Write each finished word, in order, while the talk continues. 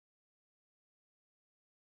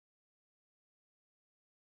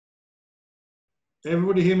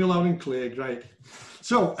Everybody hear me loud and clear, great.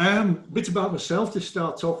 So, a bit about myself to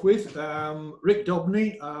start off with. Rick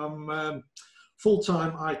Dobney, I'm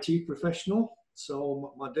full-time IT professional.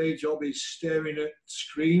 So my day job is staring at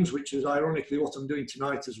screens, which is ironically what I'm doing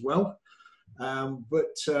tonight as well.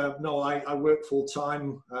 No, I work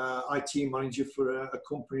full-time IT manager for a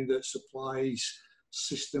company that supplies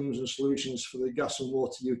systems and solutions for the gas and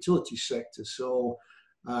water utility sector. So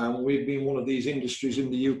we've been one of these industries in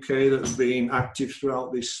the UK that have been active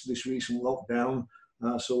throughout this recent lockdown.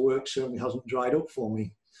 So work certainly hasn't dried up for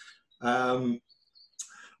me.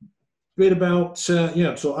 Bit about,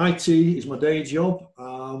 so IT is my day job.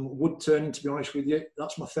 Wood turning, to be honest with you,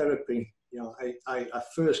 that's my therapy. I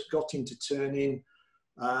first got into turning,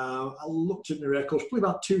 I looked at the records, probably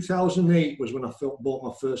about 2008 was when I bought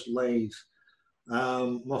my first lathe.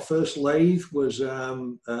 My first lathe was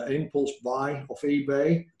an impulse buy off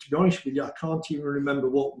eBay. To be honest with you, I can't even remember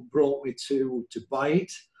what brought me to buy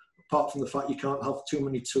it, apart from the fact you can't have too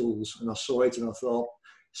many tools. And I saw it and I thought,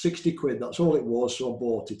 60 quid, that's all it was, so I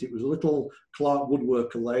bought it. It was a little Clark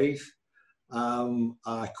woodworker lathe.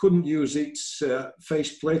 I couldn't use its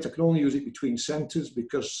faceplate. I could only use it between centres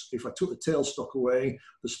because if I took the tailstock away,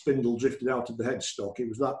 the spindle drifted out of the headstock. It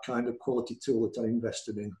was that kind of quality tool that I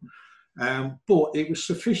invested in. But it was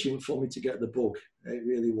sufficient for me to get the bug. It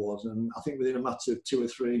really was. And I think within a matter of 2 or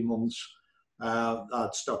 3 months,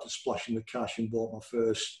 I'd started splashing the cash and bought my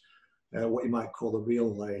first, what you might call a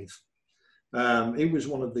real lathe. It was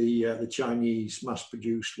one of the Chinese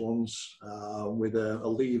mass-produced ones with a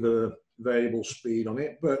lever variable speed on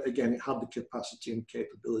it. But again, it had the capacity and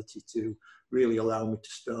capability to really allow me to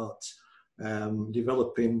start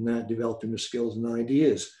developing the skills and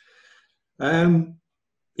ideas.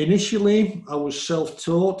 Initially, I was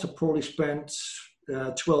self-taught. I probably spent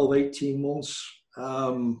 12, 18 months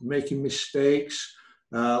making mistakes,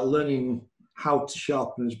 learning how to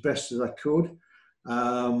sharpen as best as I could.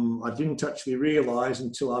 I didn't actually realise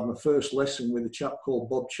until I had my first lesson with a chap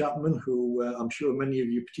called Bob Chapman, who I'm sure many of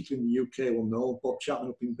you, particularly in the UK, will know, Bob Chapman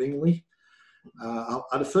up in Bingley. I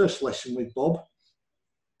had a first lesson with Bob.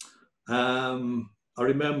 I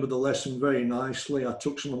remember the lesson very nicely. I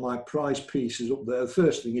took some of my prize pieces up there. The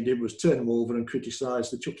first thing he did was turn them over and criticise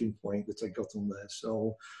the chucking point that I got on there.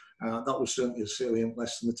 So that was certainly a salient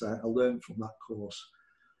lesson that I learned from that course.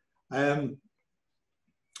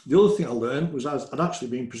 The other thing I learned was I'd actually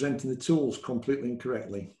been presenting the tools completely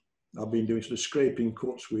incorrectly. I've been doing sort of scraping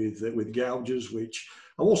cuts with gougers, which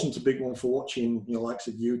I wasn't a big one for watching, likes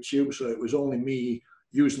of YouTube. So it was only me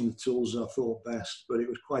using the tools I thought best, but it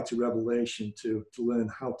was quite a revelation to learn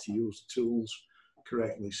how to use the tools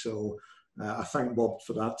correctly. So I thank Bob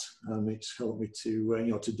for that, and it's helped me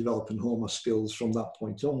to to develop and hone my skills from that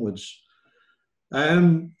point onwards.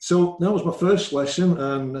 So that was my first lesson,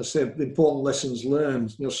 and I said the important lessons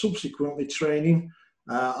learned. Subsequently training,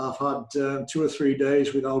 I've had 2 or 3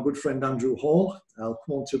 days with our good friend Andrew Hall. I'll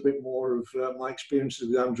come on to a bit more of my experiences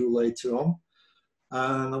with Andrew later on.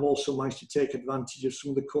 And I've also managed to take advantage of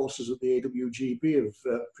some of the courses that the AWGB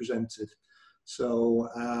have presented. So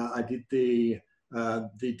I did the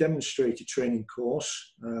demonstrator training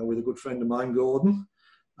course with a good friend of mine, Gordon.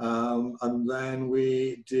 And then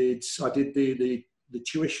I did the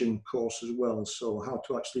tuition course as well. So how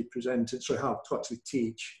to actually present it, so how to actually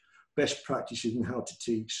teach, best practices and how to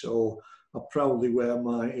teach. So I proudly wear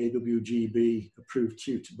my AWGB approved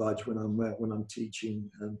tutor badge when I'm teaching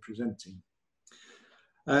and presenting.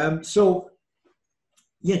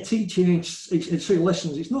 Teaching, it's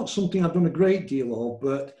lessons. It's not something I've done a great deal of,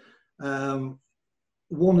 but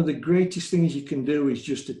one of the greatest things you can do is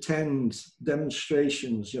just attend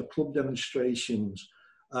demonstrations, club demonstrations,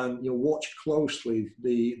 and watch closely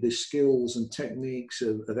the skills and techniques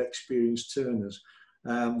of experienced turners.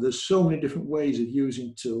 There's so many different ways of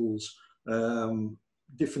using tools, to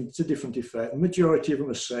different effect. The majority of them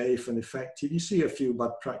are safe and effective. You see a few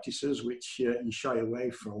bad practices which you shy away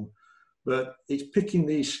from, but it's picking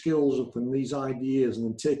these skills up and these ideas and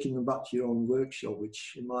then taking them back to your own workshop,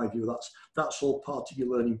 which in my view, that's all part of your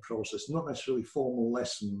learning process. Not necessarily formal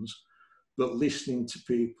lessons, but listening to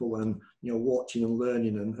people and watching and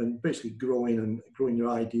learning and basically growing your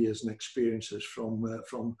ideas and experiences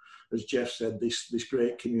from as Jeff said, this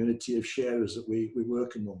great community of sharers that we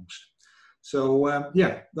work amongst. So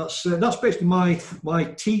that's basically my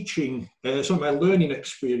teaching, my learning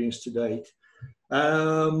experience to date.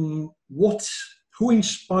 Who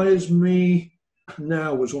inspires me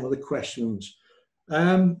now was one of the questions.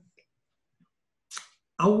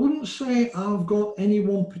 I wouldn't say I've got any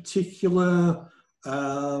one particular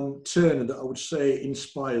turner that I would say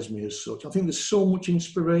inspires me as such. I think there's so much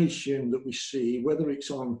inspiration that we see, whether it's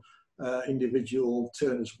on individual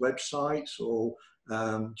turners' websites, or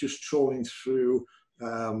just trawling through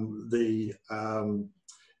the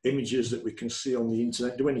images that we can see on the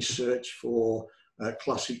internet, do any search for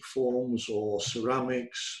classic forms or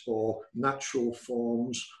ceramics or natural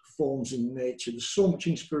forms, forms in nature. There's so much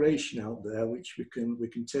inspiration out there which we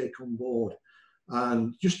can take on board,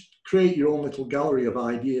 and just create your own little gallery of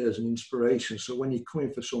ideas and inspiration. So when you're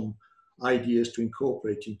coming for some ideas to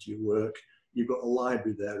incorporate into your work, you've got a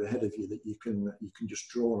library there ahead of you that you can just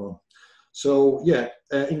draw on. So yeah,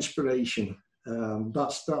 inspiration.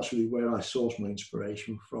 That's really where I source my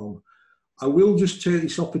inspiration from. I will just take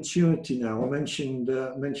this opportunity now. I mentioned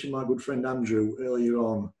my good friend Andrew earlier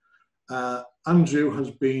on. Andrew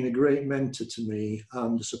has been a great mentor to me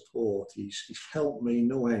and a support. He's helped me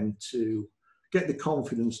no end to get the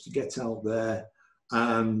confidence to get out there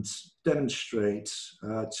and demonstrate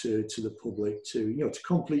to the public, to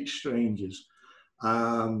complete strangers.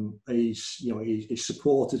 He's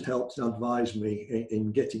supported, helped and advised me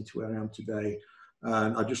in getting to where I am today.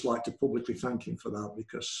 And I'd just like to publicly thank him for that,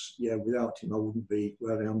 because yeah, without him I wouldn't be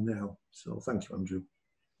where I am now. So thank you, Andrew.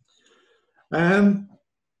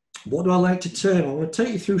 What do I like to turn? I'm going to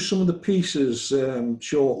take you through some of the pieces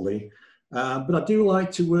shortly, but I do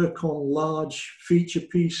like to work on large feature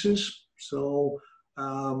pieces. So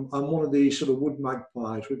I'm one of these sort of wood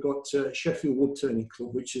magpies. We've got Sheffield Wood Turning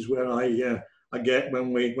Club, which is where I get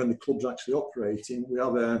when the club's actually operating. We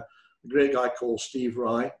have a great guy called Steve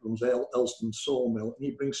Wright, runs Elston Sawmill, and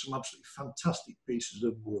he brings some absolutely fantastic pieces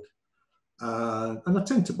of wood. And I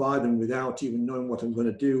tend to buy them without even knowing what I'm going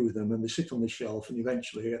to do with them, and they sit on the shelf, and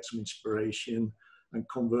eventually I get some inspiration and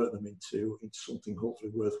convert them into something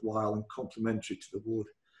hopefully worthwhile and complementary to the wood.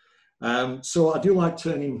 So I do like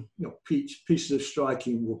turning pieces of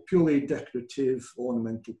striking wood, purely decorative,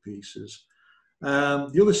 ornamental pieces.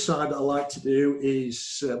 The other side that I like to do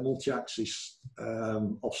is multi-axis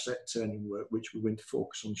offset turning work, which we're going to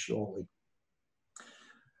focus on shortly.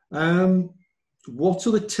 What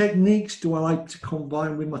other techniques do I like to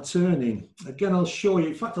combine with my turning? Again, I'll show you.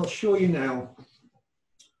 In fact, I'll show you now.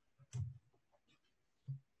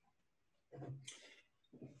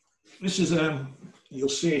 This is you'll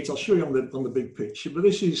see it. I'll show you on the big picture. But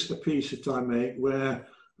this is a piece that I make where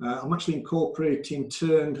I'm actually incorporating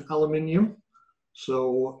turned aluminium.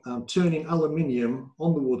 So I'm turning aluminium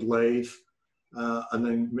on the wood lathe and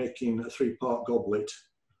then making a 3-part goblet.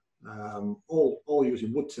 All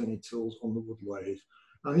using wood turning tools on the wood lathe.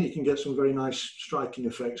 I think you can get some very nice striking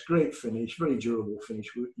effects, great finish, very durable finish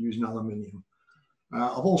using aluminium.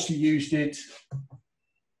 I've also used it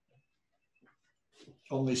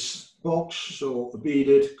on this box, so a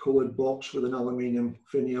beaded coloured box with an aluminium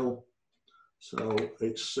finial. So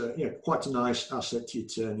it's quite a nice asset to your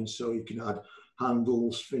turning, so you can add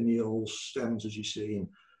handles, finials, stems as you see.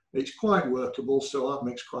 It's quite workable, so that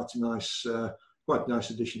makes quite a nice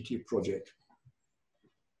addition to your project.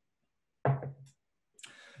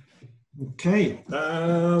 Okay,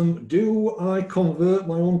 do I convert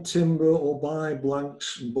my own timber or buy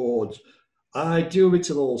blanks and boards? I do a bit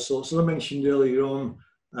of all sorts. As I mentioned earlier on,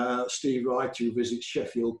 Steve Wright, who visits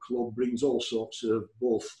Sheffield Club, brings all sorts of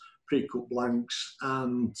both pre-cut blanks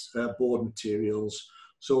and board materials.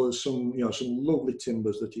 So there's some lovely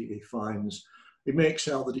timbers that he finds. He makes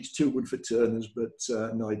out that it's too good for turners, but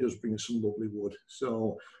no, he does bring us some lovely wood.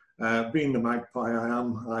 So being the magpie I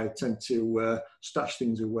am, I tend to stash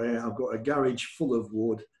things away. I've got a garage full of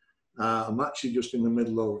wood. I'm actually just in the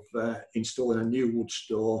middle of installing a new wood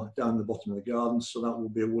store down the bottom of the garden. So that will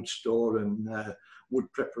be a wood store and wood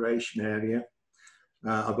preparation area.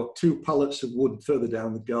 I've got 2 pallets of wood further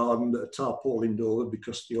down the garden that are tarpaulined over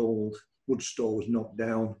because the old wood store was knocked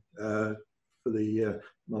down for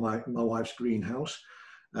my wife's greenhouse.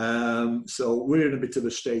 So we're in a bit of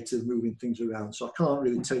a state of moving things around. So I can't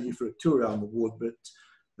really take you for a tour around the wood,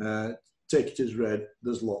 but take it as read.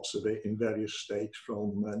 There's lots of it in various states,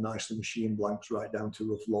 from nicely machined blanks right down to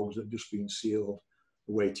rough logs that have just been sealed,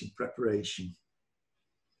 awaiting preparation.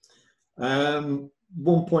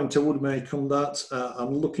 One point I would make on that,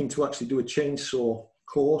 I'm looking to actually do a chainsaw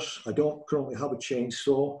course. I don't currently have a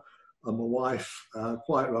chainsaw, and my wife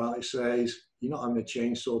quite rightly says, you're not having a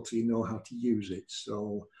chainsaw till you know how to use it.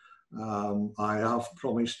 So I have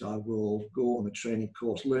promised I will go on a training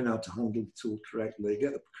course, learn how to handle the tool correctly,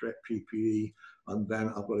 get the correct PPE, and then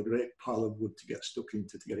I've got a great pile of wood to get stuck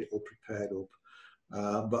into to get it all prepared up.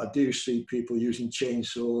 But I do see people using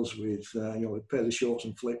chainsaws with a pair of shorts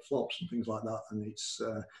and flip-flops and things like that, and it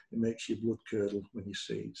makes your blood curdle when you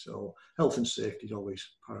see it. So health and safety is always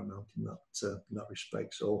paramount in that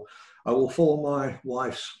respect. So I will follow my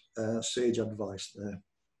wife's sage advice there.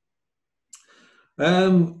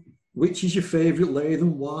 which is your favourite lathe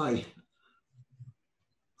and why?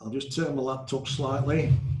 I'll just turn my laptop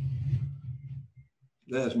slightly.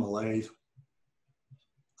 There's my lathe.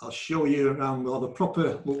 I'll show you around, we'll have a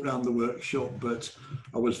proper look around the workshop, but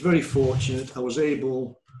I was very fortunate. I was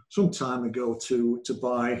able some time ago to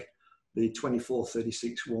buy the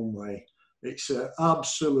 2436 one-way. It's an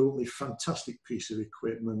absolutely fantastic piece of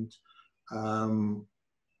equipment.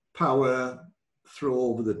 Power through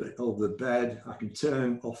over the bed. I can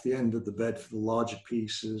turn off the end of the bed for the larger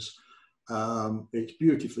pieces. It's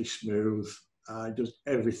beautifully smooth. It does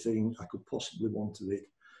everything I could possibly want of it.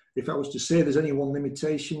 If I was to say there's any one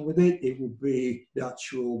limitation with it, it would be the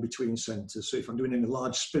actual between centres. So if I'm doing any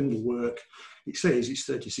large spindle work, it says it's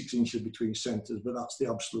 36 inches between centres, but that's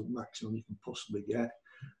the absolute maximum you can possibly get.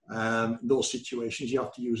 In those situations, you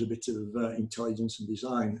have to use a bit of intelligence and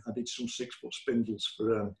design. I did some 6-foot spindles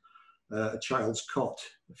for a child's cot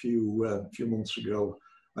a few months ago,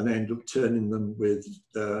 and I ended up turning them with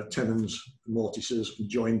tenons, mortises, and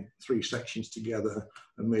joined 3 sections together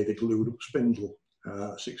and made a glued up spindle,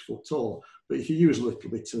 6 foot tall. But if you use a little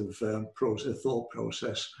bit of thought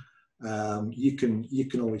process, you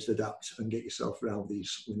can always adapt and get yourself around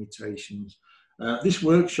these limitations. This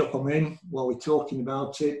workshop I'm in, while we're talking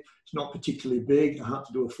about it, it's not particularly big. I had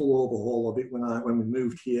to do a full overhaul of it when we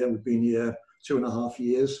moved here. We've been here 2.5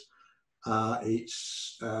 years.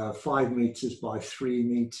 It's 5 meters by 3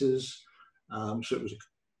 meters. So it was a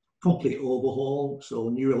complete overhaul. So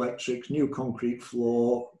new electrics, new concrete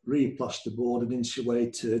floor, re-plasterboard and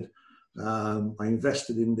insulated. I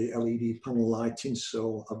invested in the LED panel lighting,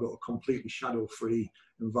 so I've got a completely shadow-free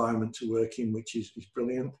environment to work in, which is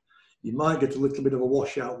brilliant. You might get a little bit of a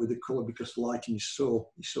washout with the colour because the lighting is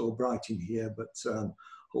so bright in here, but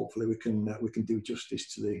hopefully we can do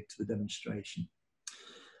justice to the demonstration.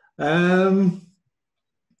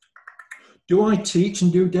 Do I teach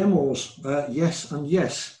and do demos? Yes and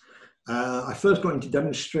yes. I first got into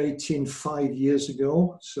demonstrating 5 years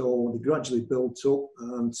ago, so they gradually built up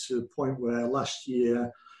to the point where last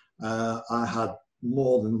year I had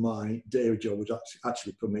more than my day job was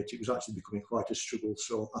actually permitted. It was actually becoming quite a struggle,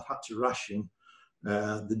 so I've had to ration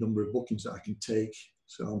the number of bookings that I can take.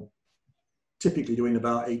 So typically doing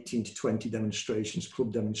about 18 to 20 demonstrations,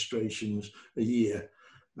 club demonstrations a year.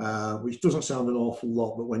 Which doesn't sound an awful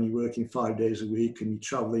lot, but when you're working 5 days a week and you're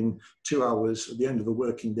traveling 2 hours at the end of the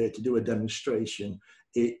working day to do a demonstration,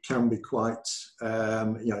 it can be quite,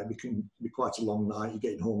 it can be quite a long night. You're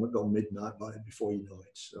getting home at about midnight before you know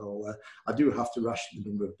it. So I do have to ration the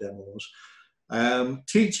number of demos.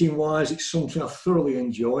 Teaching wise, it's something I thoroughly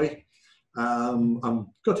enjoy. I've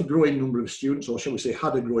got a growing number of students, or shall we say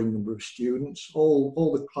had a growing number of students.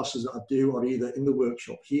 All the classes that I do are either in the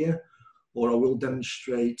workshop here, or I will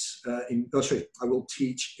demonstrate I will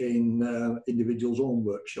teach in individuals' own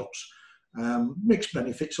workshops. Mixed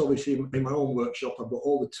benefits, obviously, in my own workshop, I've got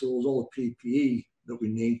all the tools, all the PPE that we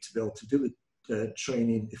need to be able to do the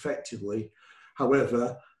training effectively.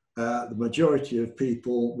 However, the majority of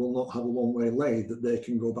people will not have a one-way lathe that they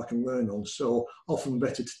can go back and learn on. So often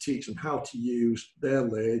better to teach them how to use their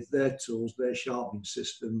lathe, their tools, their sharpening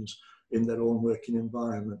systems in their own working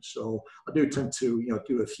environment. So I do tend to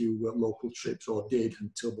do a few local trips, or did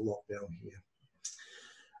until the lockdown here.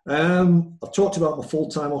 I've talked about my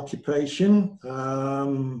full-time occupation.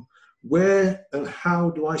 Where and how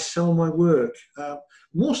do I sell my work? I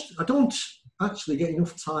don't actually get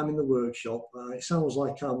enough time in the workshop. It sounds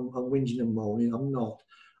like I'm whinging and moaning. I'm not.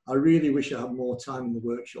 I really wish I had more time in the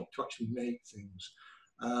workshop to actually make things.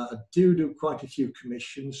 I do quite a few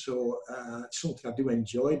commissions, so it's something I do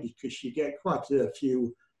enjoy because you get quite a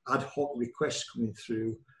few ad hoc requests coming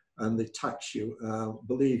through and they tax you.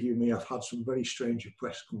 Believe you me, I've had some very strange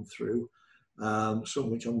requests come through,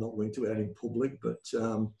 some which I'm not going to air in public, but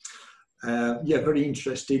yeah, very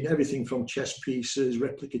interesting. Everything from chess pieces,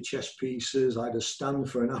 replica chess pieces. I had a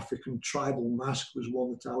stand for an African tribal mask was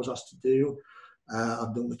one that I was asked to do.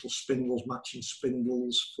 I've done little spindles, matching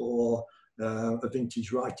spindles for a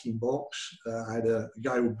vintage writing box. I had a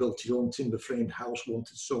guy who built his own timber framed house,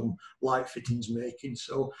 wanted some light fittings making.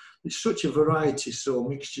 So it's such a variety, so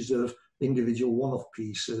mixtures of individual one-off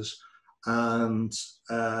pieces and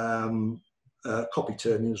copy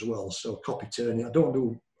turning as well. So copy turning,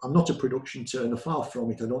 I'm not a production turner, far from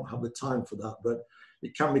it. I don't have the time for that, but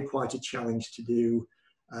it can be quite a challenge to do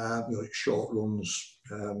short runs,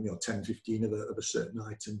 10, 15 of a certain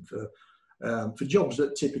item for jobs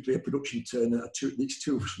that typically a production turner, it's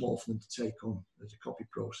too small for them to take on as a copy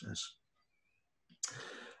process.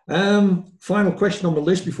 Final question on the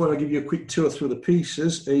list before I give you a quick tour through the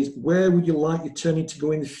pieces is, where would you like your turning to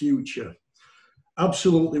go in the future?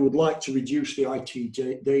 Absolutely would like to reduce the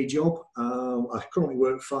IT day job. I currently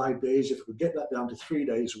work 5 days. If we could get that down to 3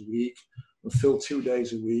 days a week and fill 2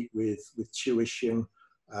 days a week with tuition,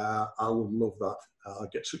 I would love that. I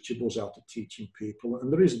get such a buzz out of teaching people,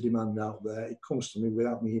 and there is a demand out there. It comes to me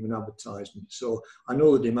without me even advertising. So I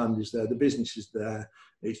know the demand is there, the business is there.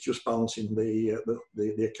 It's just balancing the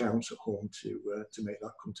accounts at home to make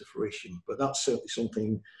that come to fruition. But that's certainly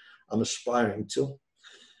something I'm aspiring to.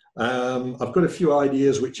 I've got a few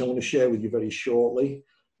ideas which I want to share with you very shortly.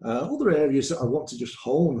 Other areas that I want to just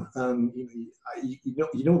hone. You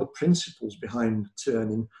know the principles behind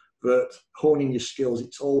turning, but honing your skills,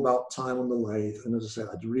 it's all about time on the lathe. And as I said,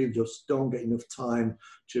 I really just don't get enough time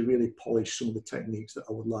to really polish some of the techniques that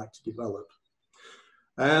I would like to develop.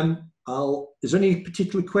 Is there any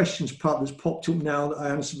particular questions, Pat, that's popped up now that I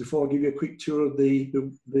answered before I give you a quick tour of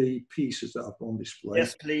the pieces that I've got on display?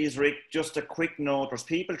 Yes, please, Rick. Just a quick note. There's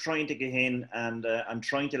people trying to get in, and I'm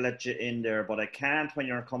trying to let you in there, but I can't when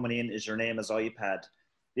you're coming in. Is your name as iPad?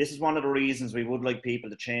 This is one of the reasons we would like people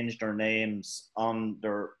to change their names on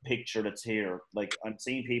their picture that's here. Like, I'm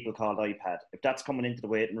seeing people called iPad. If that's coming into the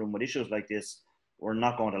waiting room with issues like this, we're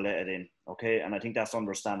not going to let it in, okay? And I think that's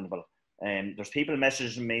understandable. There's people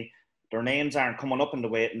messaging me, their names aren't coming up in the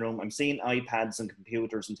waiting room. I'm seeing iPads and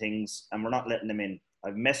computers and things, and we're not letting them in.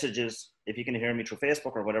 I've messages, if you can hear me through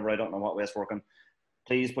Facebook or whatever, I don't know what way it's working.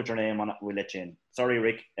 Please put your name on it, we'll let you in. Sorry,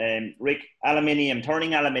 Rick. Rick, aluminium,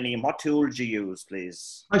 turning aluminium, what tools do you use,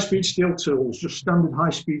 please? High-speed steel tools, just standard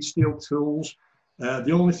high-speed steel tools.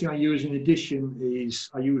 The only thing I use in addition is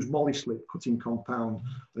I use molly slip cutting compound,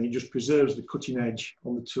 and it just preserves the cutting edge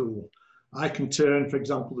on the tool. I can turn, for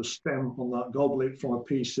example, the stem on that goblet from a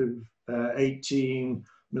piece of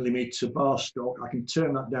 18mm bar stock. I can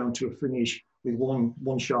turn that down to a finish with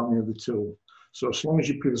one sharpening of the tool. So as long as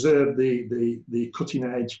you preserve the cutting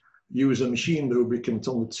edge, use a machine lubricant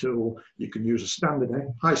on the tool, you can use a standard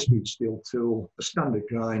high-speed steel tool, a standard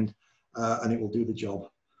grind, and it will do the job.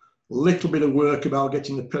 A little bit of work about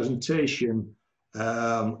getting the presentation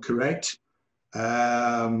correct.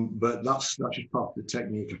 But that's just part of the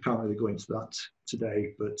technique. I can't really go into that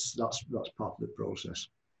today, but that's part of the process.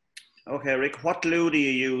 Okay, Rick, what glue do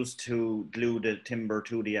you use to glue the timber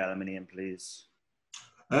to the aluminium, please?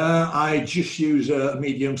 I just use a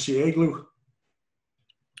medium CA glue.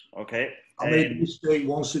 Okay. I made a mistake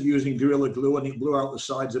once of using Gorilla Glue and it blew out the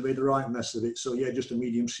sides. I made the right mess of it. So yeah, just a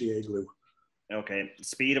medium CA glue. Okay.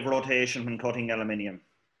 Speed of rotation when cutting aluminium?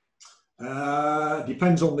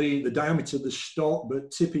 Depends on the diameter of the stock, but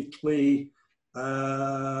typically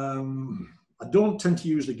I don't tend to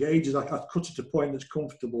use the gauges. I cut it to a point that's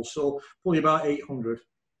comfortable, so probably about 800.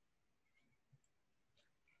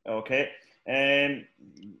 Okay.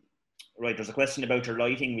 Right, there's a question about your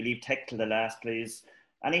lighting. We leave tech till the last, please.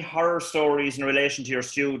 Any horror stories in relation to your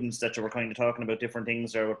students that you were kind of talking about different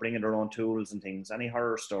things or bringing their own tools and things? Any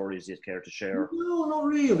horror stories you'd care to share? No, not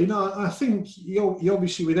really. No, I think you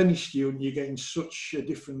obviously with any student, you're getting such a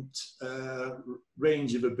different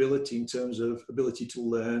range of ability in terms of ability to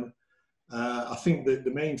learn. I think that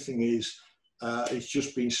the main thing is it's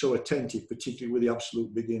just being so attentive, particularly with the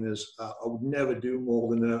absolute beginners. I would never do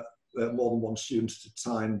more than one student at a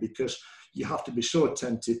time because you have to be so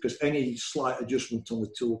attentive because any slight adjustment on the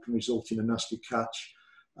tool can result in a nasty catch.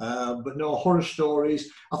 But no horror stories.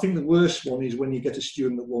 I think the worst one is when you get a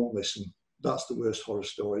student that won't listen. That's the worst horror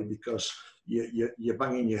story because you're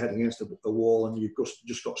banging your head against a wall and you've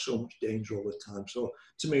just got so much danger all the time. So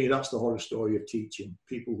to me, that's the horror story of teaching,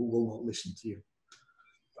 people who will not listen to you.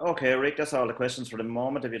 Okay, Rick, that's all the questions for the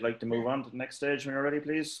moment. If you'd like to move on to the next stage when you're ready,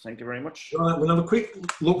 please. Thank you very much. Right, we'll have a quick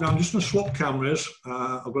look now. I'm just going to swap cameras.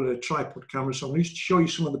 I've got a tripod camera, so I'm going to show you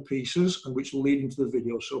some of the pieces and which will lead into the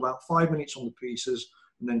video. So about 5 minutes on the pieces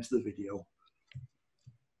and then to the video.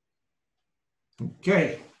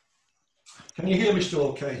 Okay. Can you hear me still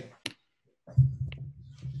okay?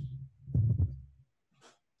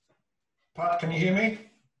 Pat, can you hear me?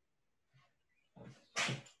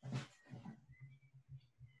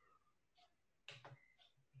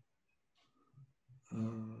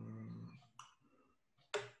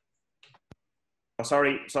 Oh,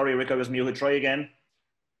 sorry, Rick, I was muted. Try again.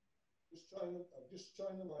 Just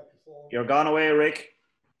trying the microphone. You're gone away, Rick.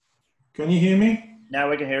 Can you hear me?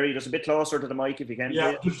 Now I can hear you. Just a bit closer to the mic if you can. Yeah,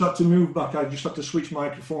 I just had to move back. I just had to switch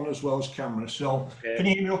microphone as well as camera. So, okay. Can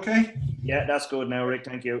you hear me okay? Yeah, that's good now, Rick.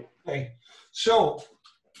 Thank you. Okay. So,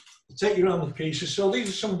 I'll take you around the pieces. So, these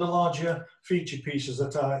are some of the larger feature pieces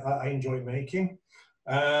that I enjoy making.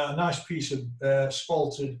 A nice piece of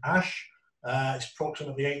spalted ash. It's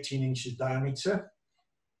approximately 18 inches diameter.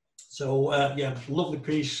 So yeah, lovely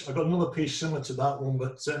piece. I've got another piece similar to that one,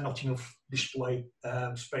 but not enough display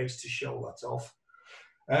space to show that off.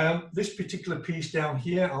 This particular piece down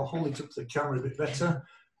here, I'll hold it up to the camera a bit better.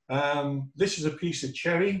 This is a piece of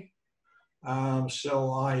cherry.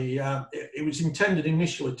 So it was intended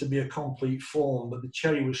initially to be a complete form, but the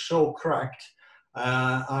cherry was so cracked,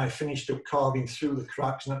 I finished up carving through the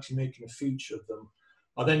cracks and actually making a feature of them.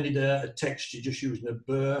 I then did a texture just using a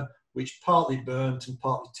burr, which partly burnt and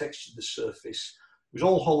partly textured the surface. It was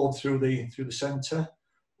all hollowed through the centre,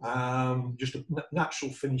 just a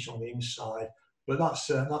natural finish on the inside. But that's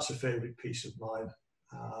a favourite piece of mine.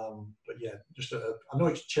 But yeah, I know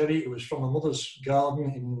it's cherry. It was from my mother's garden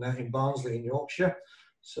in Barnsley in Yorkshire.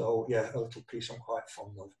 So yeah, a little piece I'm quite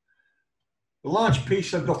fond of. The large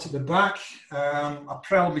piece I've got at the back, I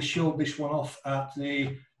proudly showed this one off at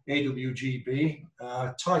the AWGB.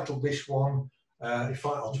 Titled this one,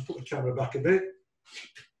 I'll just put the camera back a bit.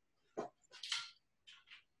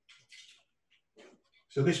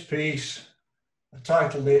 So this piece, I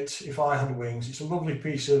titled it "If I Had Wings." It's a lovely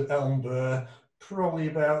piece of elm burr, probably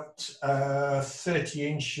about 30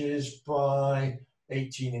 inches by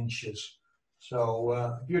 18 inches. So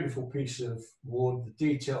a beautiful piece of wood. The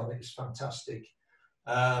detail on it is fantastic.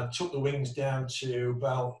 Took the wings down to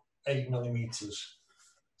about 8 millimeters.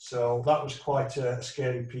 So that was quite a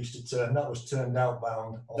scary piece to turn. That was turned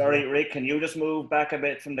outbound. Sorry, Rick, can you just move back a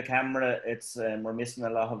bit from the camera? It's we're missing a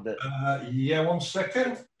lot of the... Yeah, 1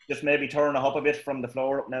 second. Just maybe turn it up a bit from the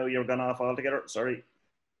floor up now. You're gone off altogether. Sorry.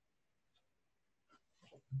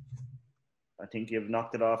 I think you've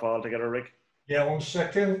knocked it off altogether, Rick. Yeah, 1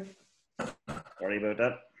 second. Sorry about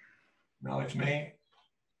that. No, it's me.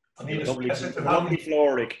 I need a lovely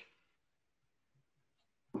floor, Rick.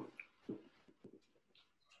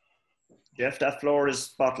 Jeff, that floor is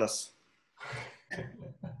spotless.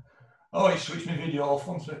 Oh, he switched my video off.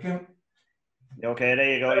 1 second. Okay,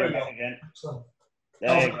 there you go. You're back again. So,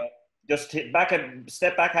 there you go. Just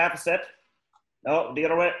step back half a step. No, the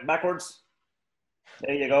other way, backwards.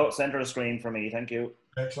 There you go. Center of the screen for me. Thank you.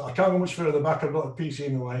 Excellent. I can't go much further back. I've got a PC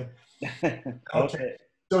in the way. Okay.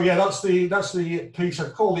 So yeah, that's the piece. I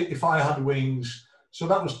called it "If I Had Wings." So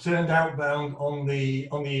that was turned outbound on the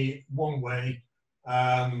one way.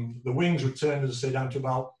 The wings were turned, as I say, down to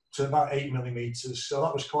about 8 millimeters. So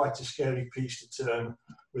that was quite a scary piece to turn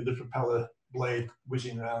with the propeller blade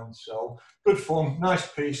whizzing around. So good fun,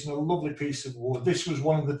 nice piece, and a lovely piece of wood. This was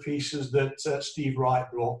one of the pieces that Steve Wright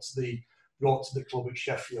brought to the club at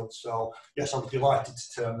Sheffield. So yes, I was delighted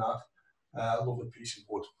to turn that. Lovely piece of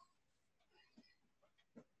wood.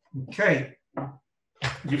 Okay,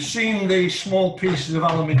 you've seen the small pieces of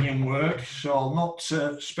aluminium work, so I'll not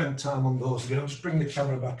spend time on those again. I'll just bring the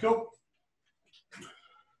camera back up.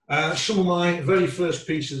 Some of my very first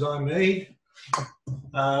pieces I made,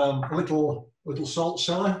 a little salt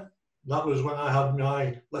cellar. That was when I had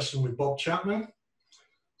my lesson with Bob Chapman.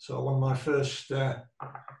 So one of my first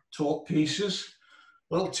taught pieces.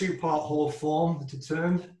 A little two-part hollow form that I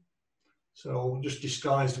turned. So just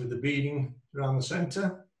disguised with the beading around the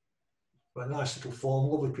centre. But a nice little form,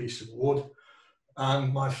 lovely piece of wood.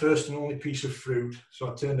 And my first and only piece of fruit. So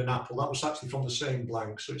I turned an apple. That was actually from the same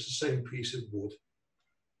blank, so it's the same piece of wood.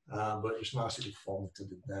 But just a nice little form that I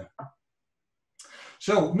did there.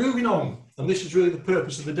 So moving on, and this is really the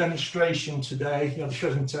purpose of the demonstration today, the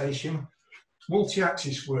presentation,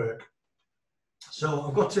 multi-axis work. So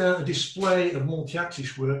I've got a display of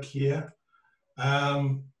multi-axis work here.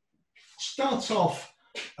 Start off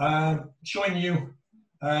showing you,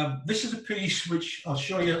 this is a piece which I'll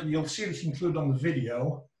show you, you'll see this included on the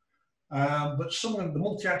video, but some of the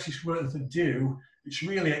multi-axis work that I do, it's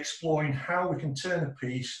really exploring how we can turn a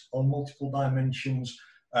piece on multiple dimensions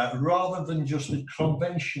rather than just the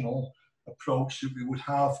conventional approach that we would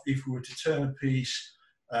have if we were to turn a piece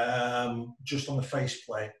just on the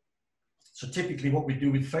faceplate. So typically what we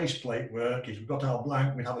do with faceplate work is we've got our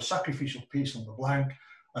blank, we have a sacrificial piece on the blank,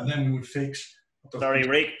 and then we would fix... Sorry,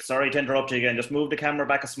 Rick, sorry to interrupt you again. Just move the camera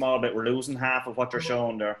back a small bit. We're losing half of what you're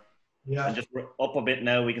showing there. Yeah. And just up a bit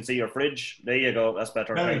now, we can see your fridge. There you go, that's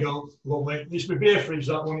better. There we go, lovely. This is my beer fridge,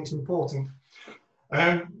 that one, it's important.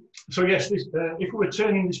 So yes, this, if we were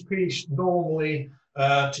turning this piece normally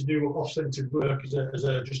to do off-centered work as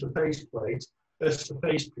just a faceplate, that's the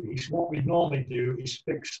face piece. What we normally do is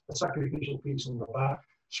fix a sacrificial piece on the back,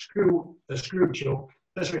 screw a screw chuck,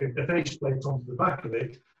 sorry, a faceplate onto the back of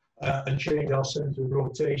it, and change our center of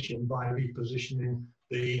rotation by repositioning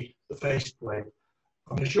the faceplate.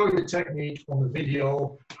 I'm going to show you the technique on the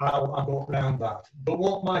video, how I got around that. But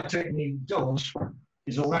what my technique does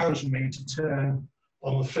is allows me to turn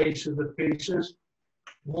on the face of the pieces,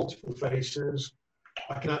 multiple faces,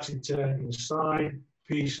 I can actually turn inside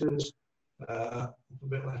pieces, a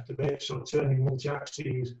bit left a bit, so turning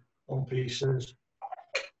multi-axes on pieces.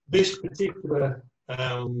 This particular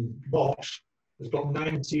box has got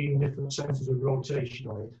 19 different centres of rotation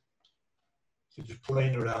on it. So just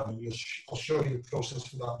playing around, I'll show you the process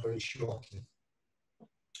for that very shortly.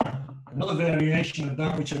 Another variation of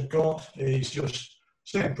that which I've got is just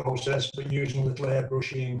same process, but using a little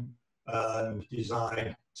airbrushing and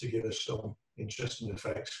design to give us some interesting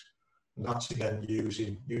effects. And that's again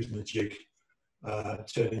using the jig,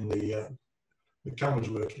 turning the camera's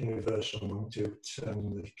working in reverse on to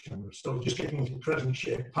turn the camera. So just getting crescent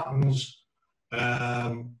shape patterns.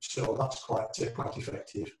 So that's quite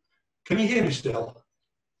effective. Can you hear me still?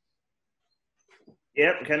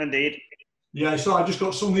 Yep, can indeed. Yeah, so I just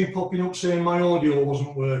got something popping up saying my audio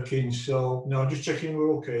wasn't working. So no, just checking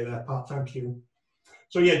we're okay there, Pat. Thank you.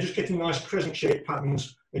 So yeah, just getting nice crescent shape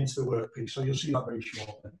patterns into the workpiece. So you'll see that very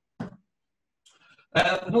shortly.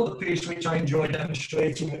 Another piece which I enjoy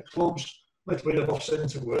demonstrating at clubs, a little bit of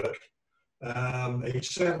off-centre work.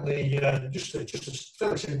 It's certainly just a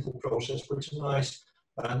fairly simple process, but it's a nice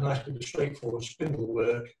bit of straightforward spindle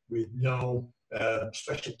work with no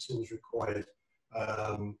special tools required.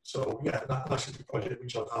 So yeah, that's the project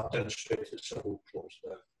which I've demonstrated at several clubs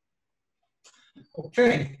there.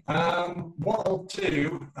 Okay, what I'll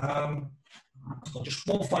do, just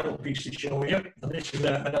one final piece to show you, and this is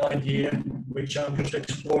an idea which I'm just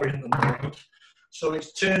exploring at the moment. So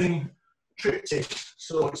it's turning triptychs,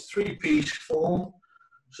 so it's three-piece form.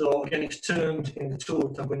 So again, it's turned in the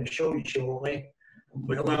tool that I'm going to show you shortly,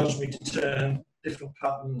 but it allows me to turn different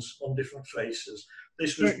patterns on different faces.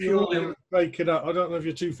 This was purely breaking up. I don't know if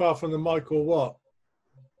you're too far from the mic or what.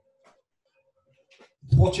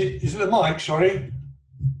 Is it the mic? Sorry.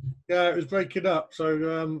 Yeah, it was breaking up,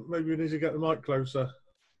 so maybe we need to get the mic closer.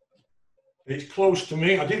 It's close to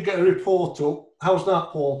me. I did get a report up. How's that,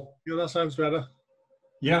 Paul? Yeah, that sounds better.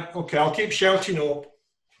 Yeah, okay, I'll keep shouting up.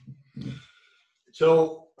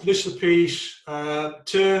 So this is the piece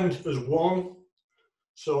turned as one.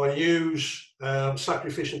 So I use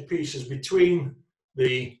sacrificial pieces between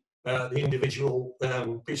the individual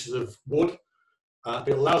pieces of wood.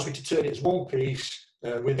 It allows me to turn it as one piece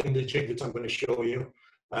within the jig that I'm going to show you.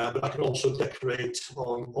 But I can also decorate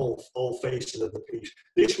on all faces of the piece.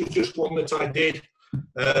 This was just one that I did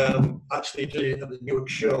actually at the Newark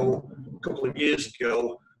show a couple of years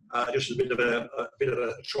ago, just a bit of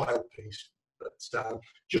a trial piece, but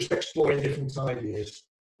just exploring different ideas.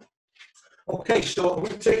 Okay, so I'm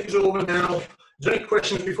going to take this over now. Is there any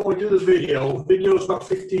questions before we do the video? The video is about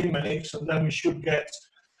 15 minutes, and then we should get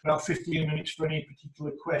about 15 minutes for any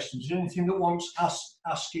particular questions. Is there anything that wants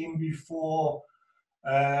asking before?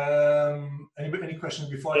 Any questions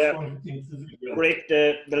before I go into the video? Rick,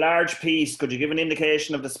 the large piece, could you give an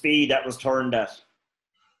indication of the speed that was turned at?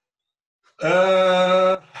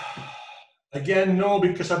 Again, no,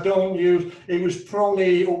 because I don't use, it was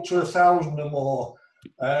probably up to 1,000 or more.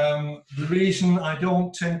 The reason I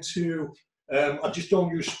don't tend to, I just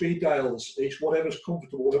don't use speed dials. It's whatever's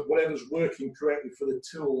comfortable, whatever's working correctly for the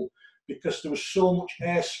tool, because there was so much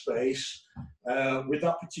airspace with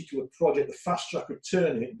that particular project. The faster I could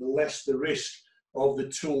turn it, the less the risk of the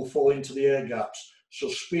tool falling into the air gaps. So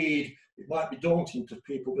speed, it might be daunting to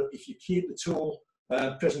people, but if you keep the tool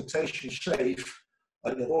presentation safe,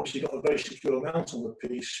 and you've obviously got a very secure mount on the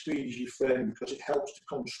piece, speed is your friend because it helps to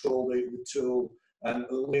control the tool and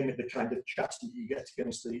limit the kind of chatter that you get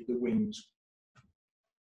against the wings.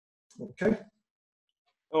 Okay.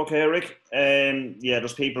 Okay, Rick. Yeah,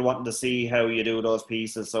 there's people wanting to see how you do those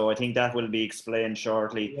pieces, so I think that will be explained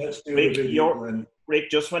shortly. Let's do the video, Rick,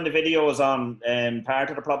 just when the video is on, part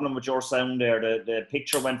of the problem with your sound there, the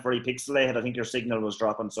picture went very pixelated. I think your signal was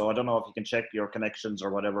dropping, so I don't know if you can check your connections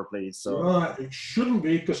or whatever, please. So. Right, it shouldn't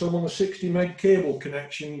be because I'm on a 60 meg cable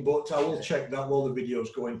connection, but I will check that while the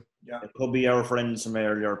video's going. Yeah. It could be our friends from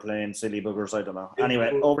earlier playing silly buggers, I don't know.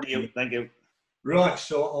 Anyway, over to you. Thank you. Right,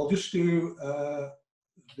 so I'll just do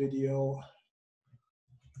video,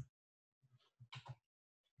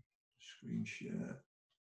 screen share.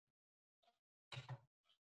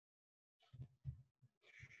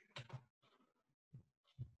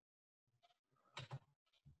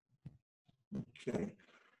 Okay,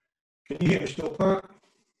 can you hear me still, Pat?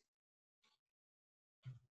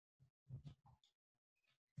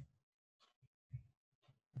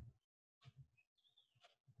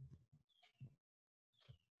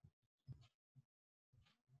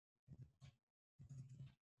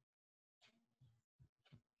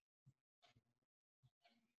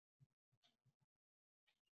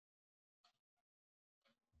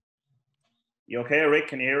 You okay, Rick?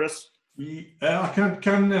 Can you hear us? I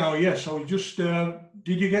can now, yes. I was just,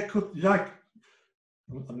 did you get cut?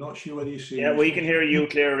 I'm not sure whether you see. Yeah, we can hear you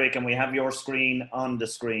clear, Rick, and we have your screen on the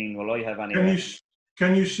screen. Well, I have anyway.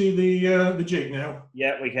 Can you see the jig now?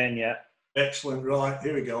 Yeah, we can, yeah. Excellent, right,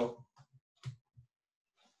 here we go.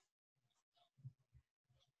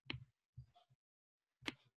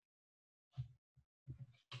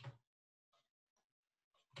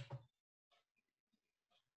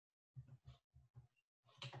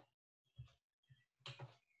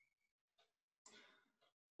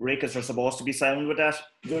 Rick, is there supposed to be sound with that?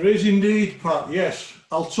 There is indeed, Pat, yes.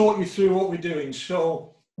 I'll talk you through what we're doing.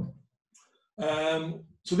 So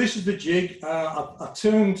this is the jig. I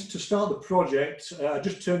turned, to start the project, I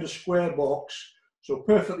just turned a square box, so a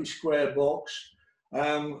perfectly square box.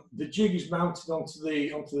 The jig is mounted onto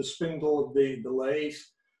the spindle of the lathe,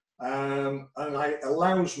 and it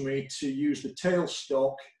allows me to use the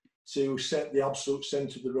tailstock to set the absolute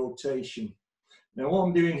centre of the rotation. Now what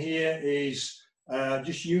I'm doing here is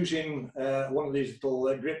just using one of these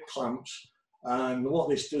little grip clamps, and what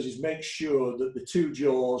this does is make sure that the two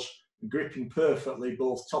jaws are gripping perfectly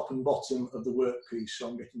both top and bottom of the workpiece, so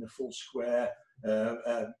I'm getting a full square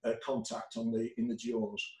contact in the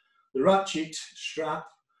jaws. The ratchet strap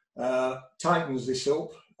tightens this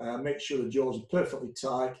up, make sure the jaws are perfectly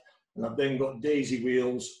tight, and I've then got daisy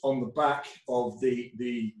wheels on the back of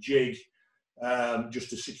the jig just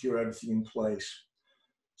to secure everything in place.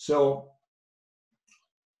 So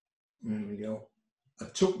there we go. I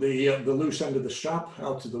took the loose end of the strap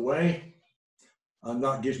out of the way, and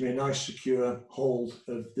that gives me a nice secure hold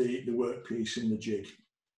of the workpiece in the jig.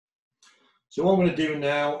 So what I'm going to do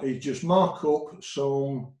now is just mark up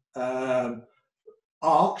some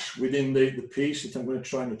arcs within the piece that I'm going to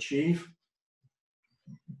try and achieve.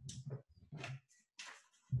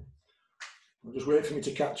 I'll just wait for me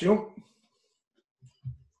to catch up.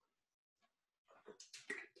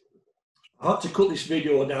 I had to cut this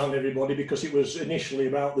video down, everybody, because it was initially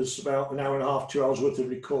about an hour and a half, 2 hours worth of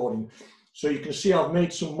recording. So you can see I've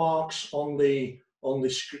made some marks on the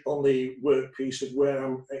workpiece of where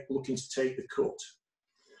I'm looking to take the cut.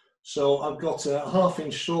 So I've got a 1/2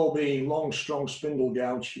 inch saw beam long strong spindle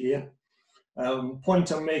gouge here.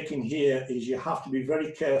 Point I'm making here is you have to be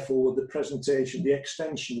very careful with the presentation, the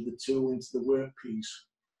extension of the tool into the workpiece.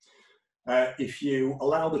 If you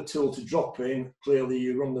allow the tool to drop in, clearly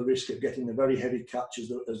you run the risk of getting a very heavy catch as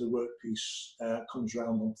the workpiece comes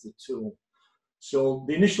round onto the tool. So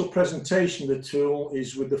the initial presentation of the tool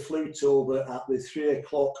is with the flute over at the 3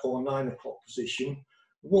 o'clock or 9 o'clock position.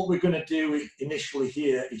 What we're going to do initially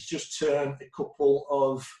here is just turn a couple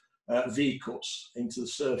of V-cuts into the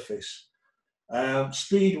surface.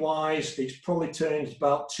 Speed-wise, it's probably turning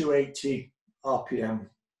about 280 RPM.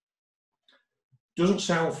 Doesn't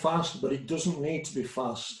sound fast, but it doesn't need to be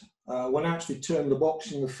fast. When I actually turned the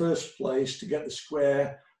box in the first place to get the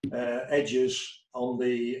square edges on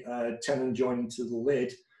the tenon joining to the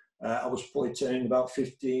lid, I was probably turning about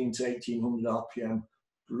 15 to 1800 RPM.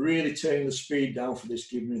 Really turning the speed down for this,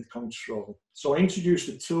 giving me the control. So I introduce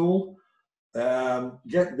the tool,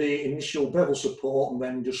 get the initial bevel support, and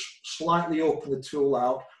then just slightly open the tool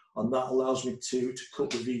out, and that allows me to cut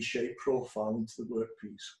the V-shaped profile into the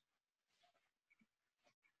workpiece.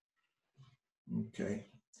 Okay,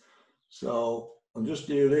 so I'll just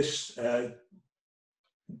do this,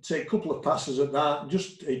 take a couple of passes at that.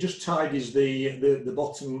 It just tidies the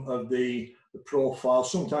bottom of the profile.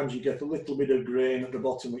 Sometimes you get a little bit of grain at the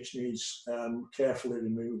bottom which needs carefully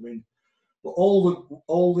removing. But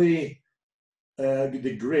all the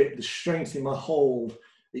grip, the strength in my hold,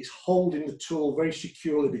 it's holding the tool very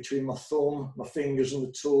securely between my thumb, my fingers and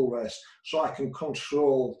the tool rest, so I can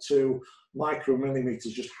control to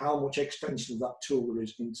micromillimeters just how much extension of that tool there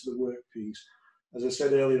is into the workpiece. As I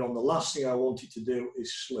said earlier on, the last thing I wanted to do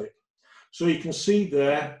is slip. So you can see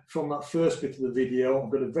there from that first bit of the video,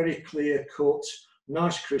 I've got a very clear cut,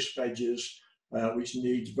 nice crisp edges, which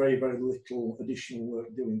needs very, very little additional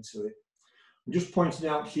work doing to it. I'm just pointing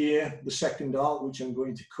out here the second arc which I'm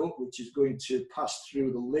going to cut, which is going to pass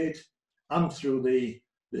through the lid and through the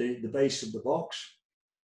base of the box.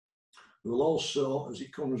 We'll also, as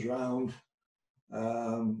it comes round,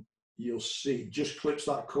 you'll see it just clips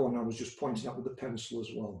that corner I was just pointing out with the pencil as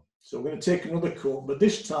well. So we're going to take another cut, but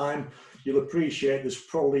this time you'll appreciate there's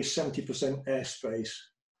probably 70% airspace.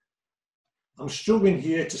 I'm struggling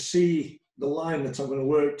here to see the line that I'm going to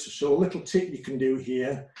work to, so a little tip you can do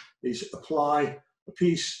here is apply a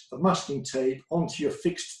piece of masking tape onto your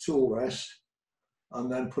fixed tool rest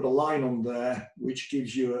and then put a line on there which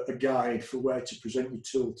gives you a guide for where to present your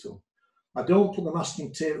tool to. I don't put the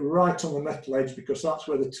masking tape right on the metal edge because that's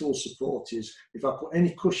where the tool support is. If I put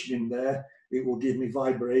any cushion in there, it will give me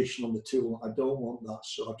vibration on the tool. I don't want that,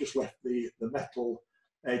 so I've just left the metal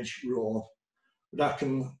edge raw. But I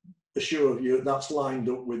can assure you that's lined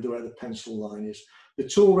up with where the pencil line is. The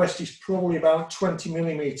tool rest is probably about 20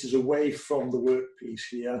 millimeters away from the workpiece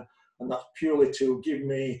here, and that's purely to give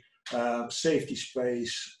me safety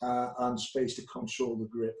space and space to control the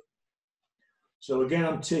grip. So again,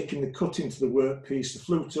 I'm taking the cut into the workpiece, the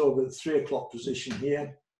flute over at the 3 o'clock position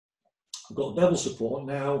here. I've got bevel support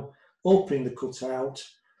now, opening the cut out.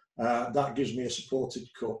 That gives me a supported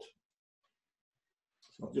cut.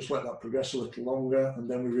 So I'll just let that progress a little longer, and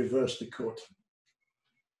then we reverse the cut.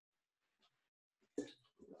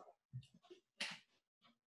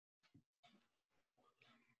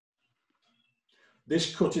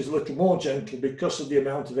 This cut is a little more gentle because of the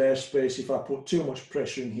amount of airspace. If I put too much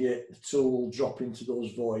pressure in here, the tool will drop into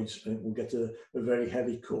those voids and it will get a very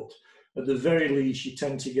heavy cut. At the very least, you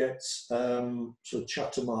tend to get sort of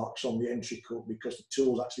chatter marks on the entry cut because the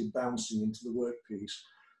tool's actually bouncing into the workpiece.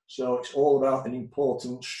 So it's all about an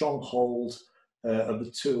important strong hold of the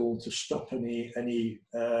tool to stop any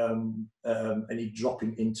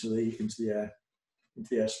dropping into the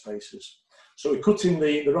air spaces. So we cut in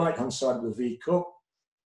the right hand side of the V cut.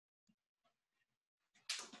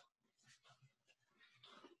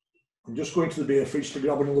 I'm just going to the beer fridge to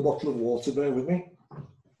grab another bottle of water, bear with me.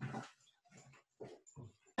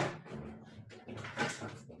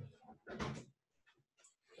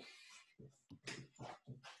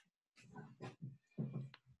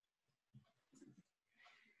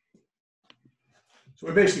 So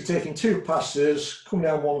we're basically taking 2 passes, come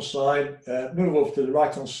down one side, move over to the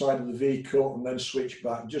right hand side of the V cut and then switch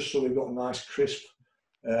back, just so we've got a nice crisp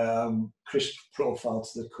profile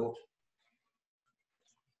to the cut.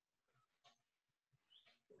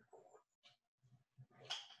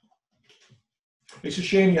 It's a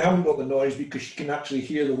shame you haven't got the noise because you can actually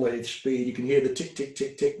hear the lathe speed. You can hear the tick, tick,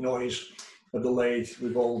 tick, tick noise of the lathe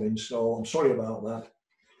revolving. So I'm sorry about that.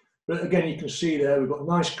 But again, you can see there, we've got a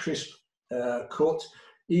nice crisp cut.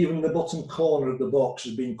 Even the bottom corner of the box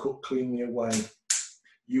has been cut cleanly away.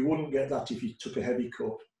 You wouldn't get that if you took a heavy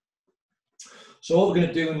cut. So what we're going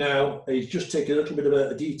to do now is just take a little bit of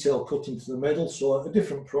a detail cut into the middle. So a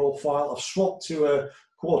different profile. I've swapped to a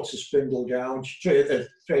quarter spindle gouge,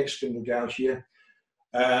 straight spindle gouge here.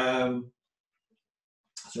 So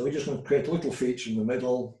we're just going to create a little feature in the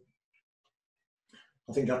middle.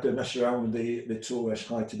 I think I have to mess around with the tool rest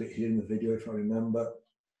height a bit here in the video if I remember,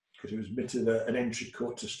 because it was a bit of an entry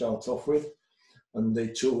cut to start off with, and the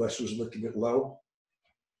tool rest was a little bit low.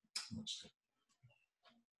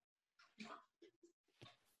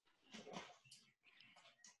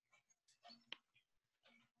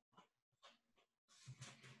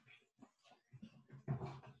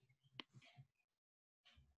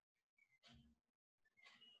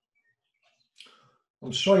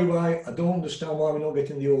 I'm sorry why, I don't understand why we're not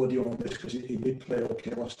getting the audio on this, because it did play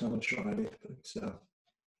okay last time I tried it, but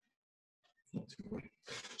not too worried.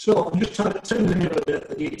 So I'm just turning in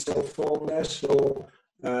a detailed form there, so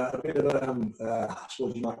a bit of I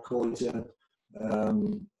suppose you might call it a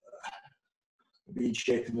bead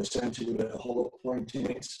shape in the centre with a hollow point in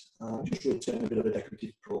it, just return a bit of a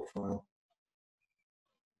decorative profile.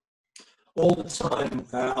 All the time,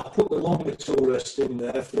 I put the longer tool rest in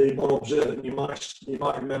there for the more observant. You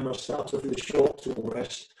might remember I started with a short tool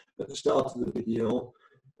rest at the start of the video.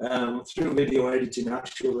 Through video editing,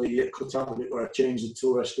 actually cut out a bit where I changed the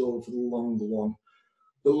tool rest over for the longer one.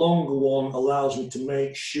 The longer one allows me to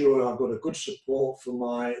make sure I've got a good support for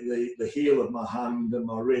the heel of my hand and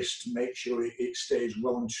my wrist to make sure it stays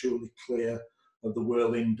well and truly clear of the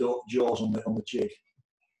whirling jaws on the jig.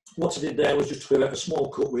 What I did there was just a small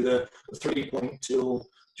cut with a 3-point tool,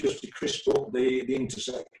 just to crisp up the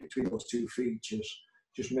intersect between those two features,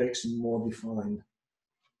 just makes them more defined.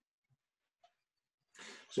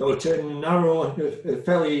 So a narrow, a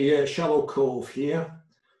fairly shallow cove here.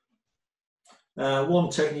 One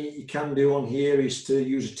technique you can do on here is to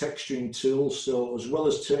use a texturing tool. So as well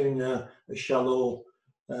as turning a shallow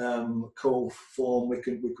cove form, we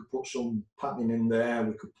could put some patterning in there,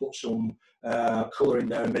 we could put some colour in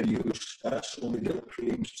there, and maybe use some middle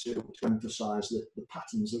creams to emphasise the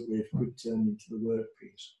patterns that we've turned into the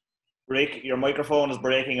workpiece. Rick, your microphone is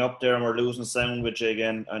breaking up there and we're losing sound with you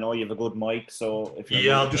again. I know you have a good mic, so if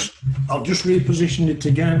you're I'll just reposition it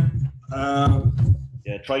again.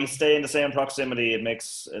 Yeah, try stay in the same proximity. It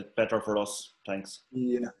makes it better for us. Thanks.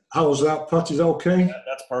 Yeah. How's that, Pat? Is okay? Yeah,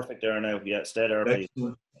 that's perfect there now. Yeah, stay there, please.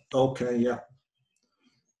 Okay, yeah.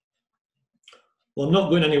 Well, I'm not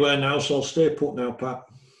going anywhere now, so I'll stay put now, Pat.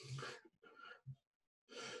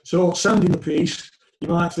 So sanding the piece, you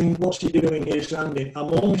might think, what's he doing here sanding?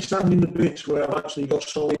 I'm only sanding the bits where I've actually got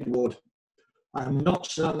solid wood. I'm not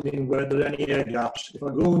sanding where there are any air gaps. If I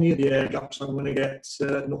go near the air gaps, I'm going to get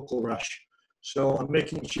knuckle rash. So I'm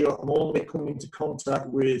making sure I'm only coming into contact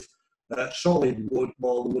with solid wood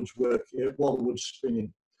while the wood's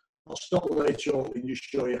spinning. I'll stop the lathe shortly and just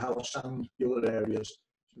show you how I sand the other areas.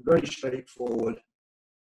 It's very straightforward.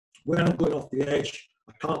 When I'm going off the edge,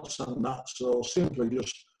 I can't sand that, so simply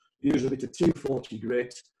just use a bit of 240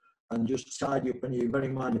 grit and just tidy up any very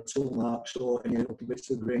minor tool marks or any little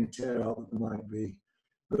bits of grain tear out that there might be.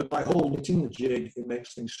 But by holding it in the jig, it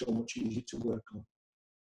makes things so much easier to work on.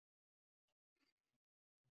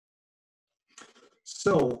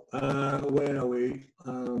 So, where are we?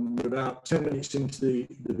 We're about 10 minutes into the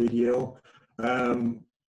video.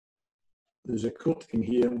 There's a cut in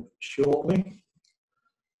here shortly.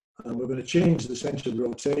 And we're going to change the centre of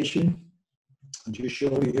rotation and just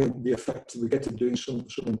show you the effect we get of doing some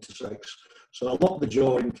intersects. So I'll lock the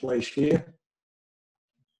jaw in place here.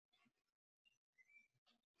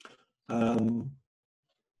 And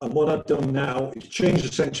what I've done now is change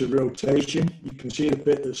the centre of rotation. You can see the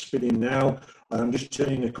bit that's spinning now. I'm just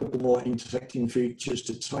turning a couple more intersecting features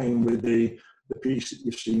to tie in with the piece that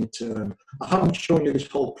you've seen turn. I haven't shown you this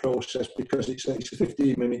whole process because it's a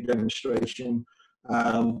 15-minute demonstration.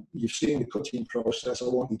 You've seen the cutting process. I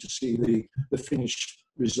want you to see the finished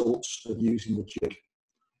results of using the jig.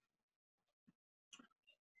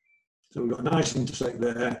 So we've got a nice intersect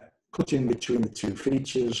there, cut in between the two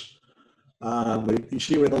features. You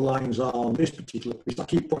see where the lines are on this particular piece. I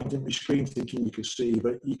keep pointing at my screen thinking you can see,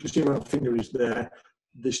 but you can see where my finger is there.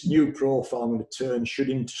 This new profile I'm going to turn should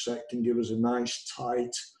intersect and give us a nice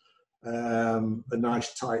tight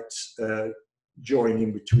join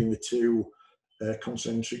in between the two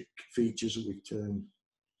concentric features that we've turned.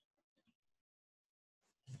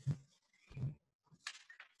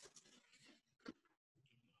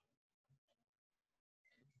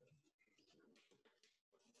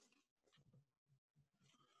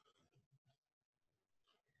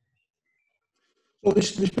 So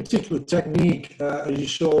this particular technique, as you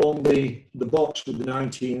saw on the box with the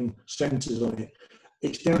 19 centres on it,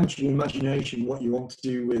 it's down to your imagination what you want to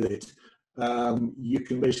do with it. You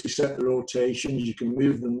can basically set the rotations, you can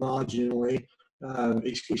move them marginally.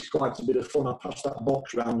 It's quite a bit of fun. I pass that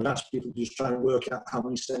box around and ask people to just try and work out how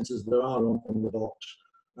many centres there are on the box.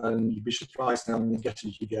 And you'd be surprised how many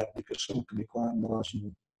guesses you get because some can be quite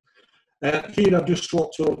marginal. Here I've just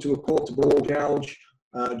swapped over to a quarter ball gouge.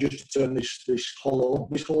 Just to turn this hollow.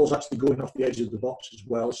 This hollow is actually going off the edge of the box as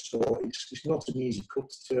well, so it's not an easy cut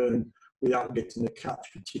to turn without getting the catch,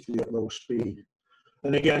 particularly at low speed.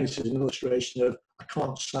 And again, this is an illustration of I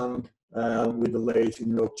can't sand with the lathe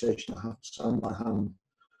in rotation. I have to sand by hand.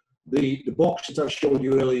 The box that I showed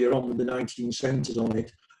you earlier on with the 19 centres on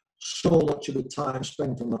it, so much of the time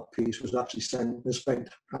spent on that piece was actually spent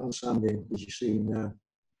hand sanding, as you see now.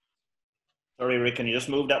 Sorry, Rick, can you just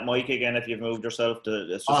move that mic again if you've moved yourself to...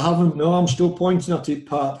 Just... I haven't, no, I'm still pointing at it,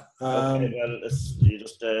 Pat. Okay, well, you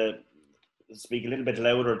just speak a little bit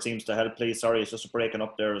louder, it seems to help, please. Sorry, it's just breaking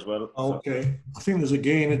up there as well. Okay, so. I think there's a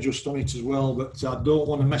gain adjust on it as well, but I don't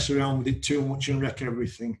want to mess around with it too much and wreck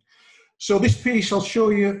everything. So this piece I'll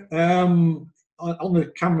show you on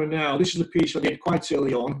the camera now. This is a piece I did quite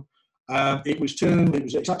early on.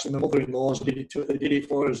 It's actually my mother-in-law's. I did it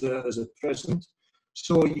for her as a present.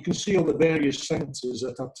 So you can see all the various centres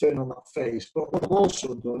that I've turned on that face, but what I've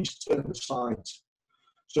also done is turn the sides.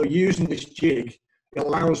 So using this jig, it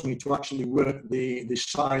allows me to actually work the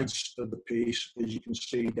sides of the piece, as you can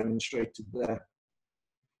see demonstrated there.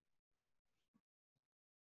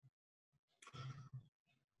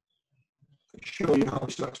 I'll show you how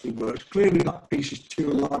this actually works. Clearly that piece is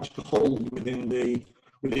too large to hold within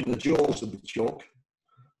the jaws of the chuck.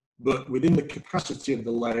 But within the capacity of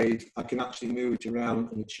the lathe, I can actually move it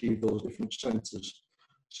around and achieve those different centres.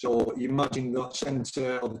 So you imagine that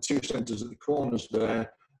centre, or the two centres at the corners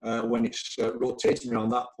there, when it's rotating around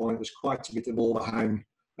that point, there's quite a bit of overhang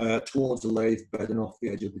towards the lathe bed and off the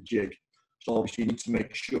edge of the jig. So obviously you need to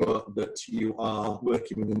make sure that you are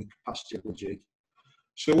working within the capacity of the jig.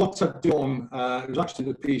 So what I've done, it was actually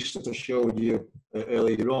the piece that I showed you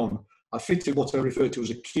earlier on. I fitted what I refer to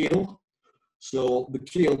as a keel. So the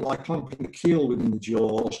keel, by clamping the keel within the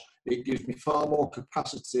jaws, it gives me far more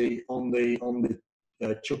capacity on the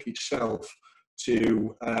chuck itself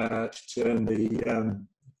to turn the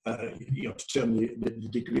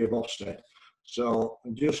degree of offset. So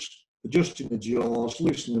I'm just adjusting the jaws,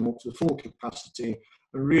 loosening them up to the full capacity,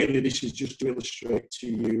 and really this is just to illustrate to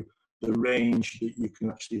you the range that you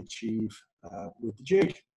can actually achieve with the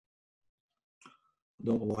jig. I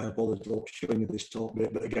don't know why I bothered showing you this top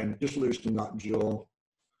bit, but again, just loosening that jaw,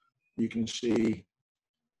 you can see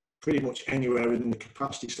pretty much anywhere within the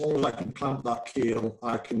capacity. As long as I can clamp that keel,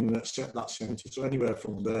 I can set that centre. So anywhere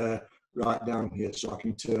from there right down here, so I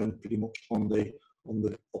can turn pretty much on the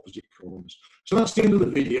opposite corners. So that's the end of the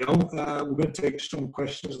video. We're going to take some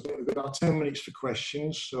questions. I think we've got about 10 minutes for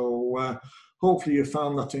questions. So hopefully you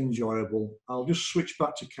found that enjoyable. I'll just switch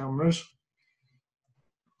back to cameras.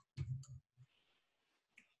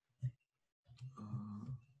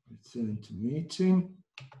 Return to meeting.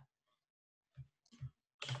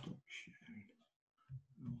 Stop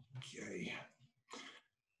sharing.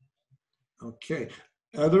 Okay.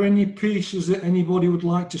 Are there any pieces that anybody would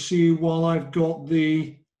like to see while I've got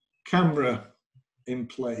the camera in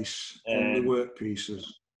place on the work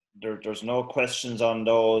pieces? There's no questions on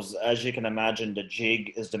those. As you can imagine, the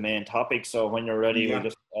jig is the main topic. So when you're ready, yeah.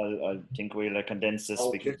 I think we'll condense this.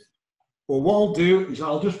 Okay. Because... Well, what I'll do is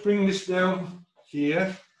I'll just bring this down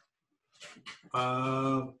here.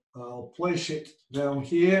 I'll place it down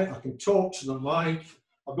here. I can talk to the mic.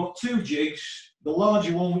 I've got two jigs. The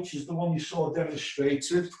larger one, which is the one you saw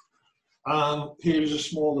demonstrated, and here is a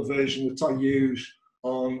smaller version that I use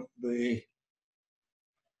on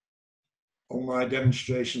my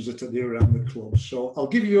demonstrations that I do around the club. So I'll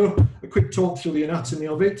give you a quick talk through the anatomy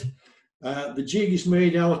of it. The jig is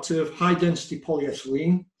made out of high density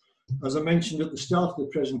polyethylene. As I mentioned at the start of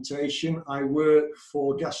the presentation, I work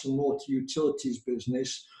for gas and water utilities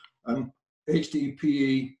business, and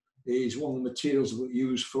HDPE is one of the materials that we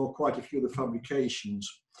use for quite a few of the fabrications.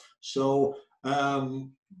 So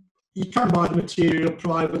you can buy the material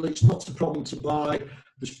privately, it's not a problem to buy.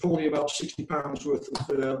 There's probably about £60 worth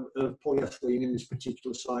of polyethylene in this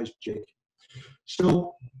particular size jig.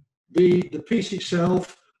 So the piece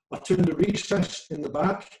itself, I turned a recess in the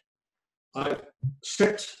back. I've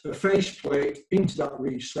set a faceplate into that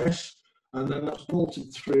recess, and then that's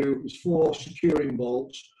bolted through. There's 4 securing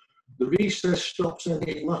bolts. The recess stops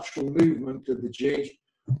any lateral movement of the jig.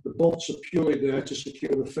 The bolts are purely there to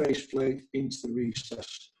secure the faceplate into the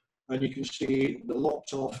recess. And you can see the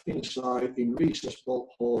locked off inside in recess bolt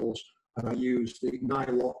holes, and I use the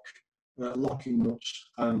nylock locking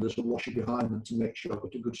nuts, and there's a washer behind them to make sure I've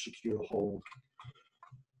got a good secure hold.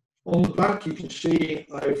 On the back, you can see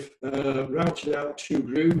I've routed out 2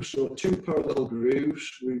 grooves, so 2 parallel grooves.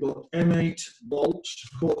 We've got M8 bolts,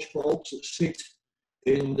 coach bolts that sit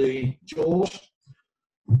in the jaws.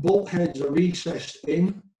 Bolt heads are recessed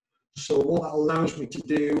in, so what that allows me to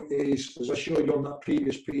do is, as I showed you on that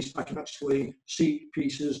previous piece, I can actually seat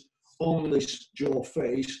pieces on this jaw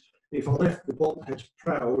face. If I left the bolt heads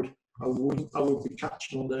proud, I would be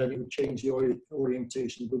catching on there, and it would change the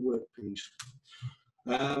orientation of the workpiece.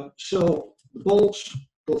 So the bolts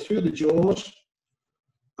go through the jaws,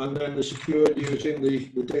 and then they're secured using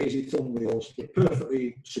the daisy thumb wheels. They're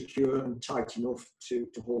perfectly secure and tight enough to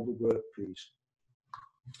hold the workpiece.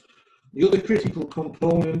 The other critical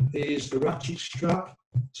component is the ratchet strap.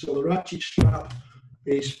 So the ratchet strap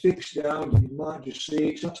is fixed down. You might just see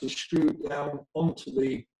it's actually screwed down onto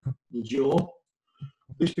the jaw.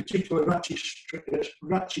 This particular ratchet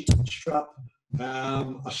strap,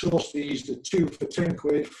 I sourced these, the 2 for 10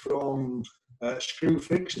 quid from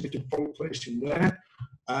Screwfix, a bit of product placed in there.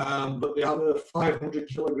 But they have a 500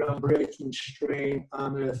 kilogram braking strain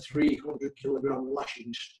and a 300 kilogram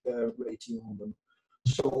lashing rating on them.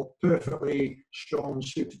 So perfectly strong and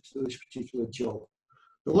suited to this particular job.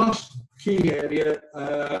 The last key area,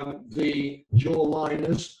 the jaw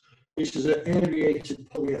liners. This is an aerated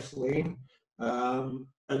polyethylene, and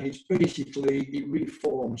it's basically, it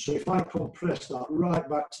reforms. So if I compress that right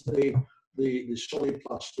back to the solid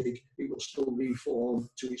plastic, it will still reform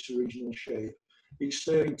to its original shape. It's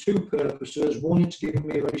serving 2 purposes. One, it's giving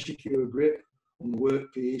me a very secure grip on the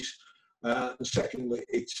workpiece. And secondly,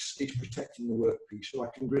 it's protecting the workpiece, so I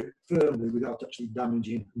can grip firmly without actually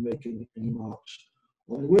damaging and making any marks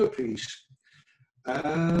on the workpiece.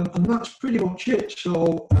 And that's pretty much it.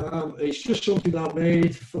 So it's just something I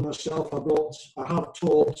made for myself. I've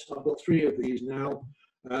got 3 of these now.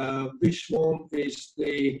 This one is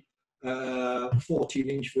the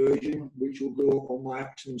 14-inch version, which will go on my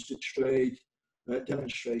accidents to trade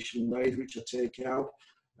demonstration lathe, which I take out.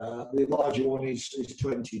 The larger one is a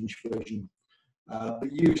 20-inch version.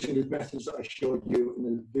 But using the methods that I showed you in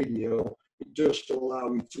the video, it does still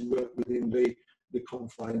allow you to work within the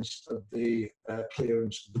confines of the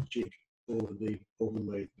clearance of the jig over the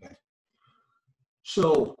lathe bed.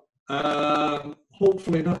 So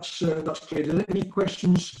hopefully that's clear. Are there any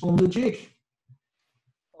questions on the jig?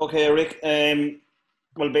 Okay, Rick.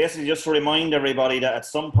 Well, basically, just to remind everybody that at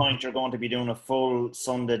some point you're going to be doing a full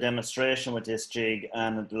Sunday demonstration with this jig,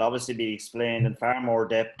 and it'll obviously be explained in far more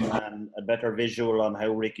depth and a better visual on how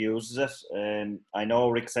Rick uses it. I know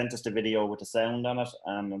Rick sent us the video with the sound on it,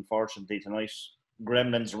 and unfortunately tonight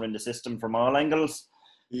gremlins are in the system from all angles.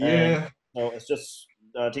 Yeah. So it's just,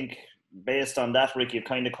 I think, based on that, Rick, you've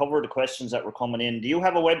kind of covered the questions that were coming in. Do you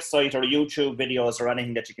have a website or YouTube videos or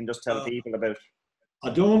anything that you can just tell people about? I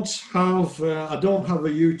don't have a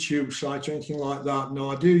YouTube site or anything like that. No,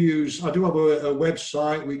 I do have a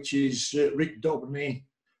website which is Rick Dobney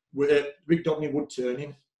Wood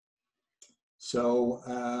Turning. So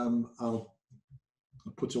I'll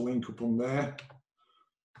put a link up on there.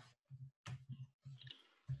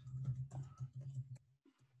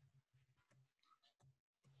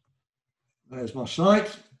 There's my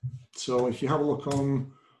site. So if you have a look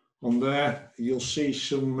on there, you'll see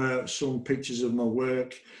some pictures of my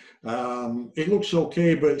work. It looks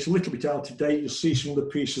okay, but it's a little bit out of date. You'll see some of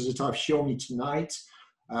the pieces that I've shown you tonight.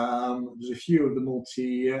 There's a few of the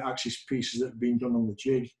multi-axis pieces that have been done on the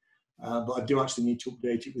jig, but I do actually need to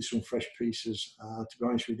update it with some fresh pieces. To be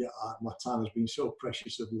honest with you, my time has been so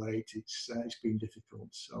precious of late. It's been difficult.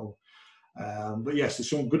 So. But yes,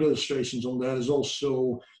 there's some good illustrations on there. There's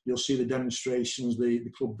also, you'll see the demonstrations,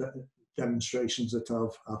 the club demonstrations that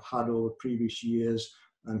I've had over previous years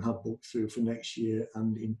and have booked through for next year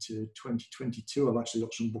and into 2022. I've actually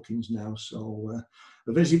got some bookings now, so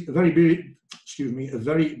a very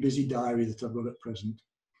busy diary that I've got at present.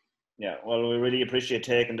 Yeah, well, we really appreciate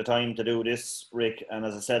taking the time to do this, Rick. And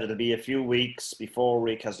as I said, it'll be a few weeks before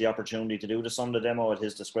Rick has the opportunity to do the Sunday demo at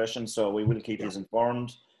his discretion, so we will keep you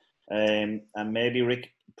informed. And maybe,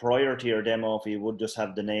 Rick, prior to your demo, if you would just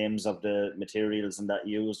have the names of the materials and that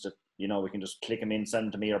used, that, you know, we can just click them in, send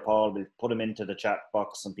them to me or Paul. We'll put them into the chat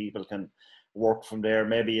box and people can work from there.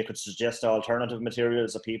 Maybe you could suggest alternative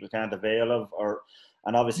materials that people can't avail of,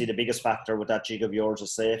 and obviously the biggest factor with that jig of yours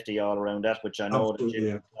is safety all around that, which I know that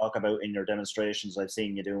you talk about in your demonstrations. I've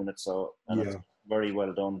seen you doing it, so it's very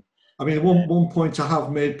well done. I mean, one point I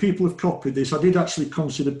have made, people have copied this. I did actually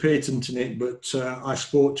consider patenting it, but I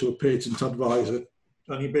spoke to a patent advisor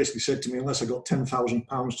and he basically said to me, unless I got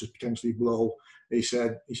 £10,000 to potentially blow, he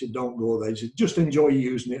said, don't go there. He said, just enjoy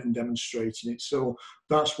using it and demonstrating it. So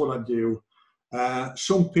that's what I do.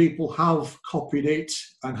 Some people have copied it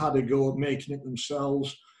and had a go at making it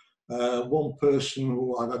themselves. One person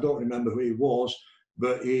who, I don't remember who he was,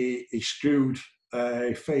 but he screwed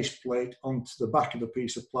a faceplate onto the back of a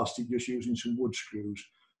piece of plastic just using some wood screws.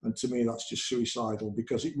 And to me, that's just suicidal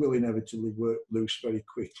because it will inevitably work loose very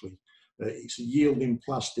quickly. It's a yielding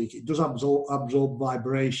plastic. It does absorb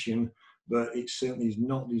vibration, but it certainly is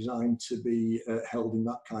not designed to be held in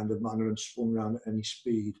that kind of manner and spun around at any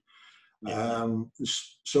speed.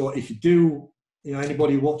 So if you do,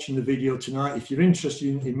 anybody watching the video tonight, if you're interested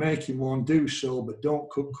in making one, do so, but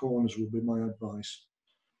don't cut corners would be my advice.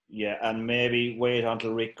 Yeah, and maybe wait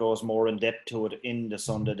until Rick goes more in depth to it in the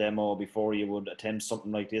Sunday demo before you would attempt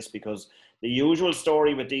something like this, because the usual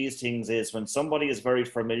story with these things is when somebody is very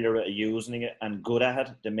familiar with using it and good at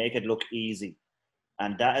it, they make it look easy.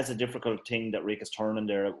 And that is a difficult thing that Rick is turning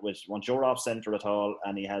there with. Once you're off center at all,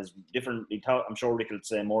 and he has different, I'm sure Rick will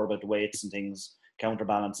say more about the weights and things,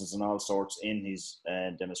 counterbalances and all sorts in his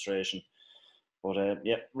demonstration. But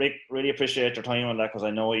yeah, Rick, really appreciate your time on that because I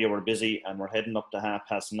know you were busy and we're heading up to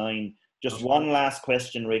 9:30. Just one last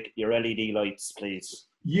question, Rick, your LED lights, please.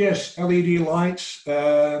 Yes, LED lights.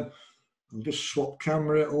 I'll just swap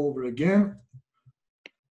camera over again.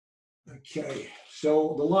 Okay,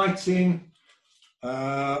 so the lighting,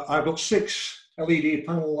 I've got 6 LED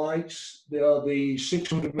panel lights. They are the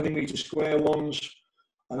 600mm square ones,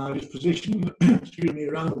 and I just position them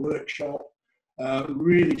around the workshop.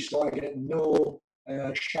 Really, so I get no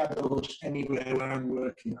shadows anywhere where I'm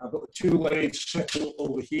working. I've got the 2 lathes set up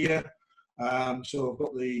over here. So I've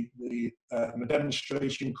got my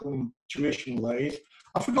demonstration come tuition lathe.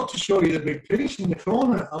 I forgot to show you the big piece in the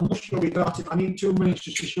corner. I must show you that. I need 2 minutes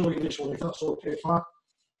just to show you this one, if that's okay, Pat.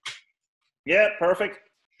 Yeah, perfect.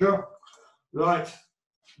 Sure. Right.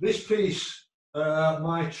 This piece,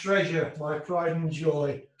 my treasure, my pride and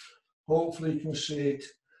joy. Hopefully you can see it.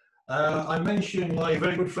 I mentioned my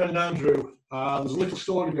very good friend Andrew. There's a little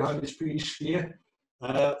story behind this piece here.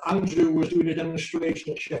 Andrew was doing a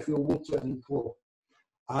demonstration at Sheffield Wood Turning Club,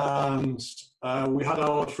 and we had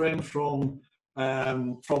our friend from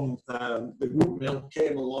the wood mill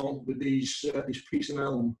came along with this piece of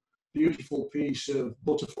elm, beautiful piece of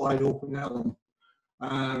butterflied open elm.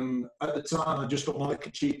 At the time, I just got my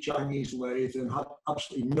little cheap Chinese lathe and had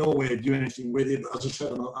absolutely no way of doing anything with it. But as I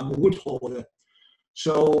said, I'm a wood hoarder.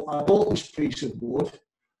 So I bought this piece of wood.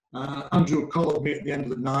 Andrew called me at the end of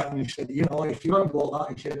the night and he said, you know, if you hadn't bought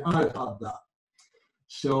that, he said, I'd had that.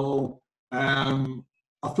 So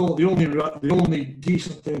I thought the only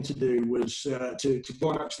decent thing to do was to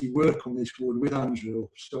go and actually work on this wood with Andrew.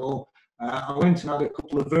 So I went and had a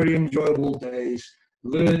couple of very enjoyable days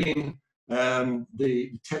learning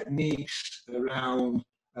the techniques around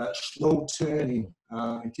slow turning.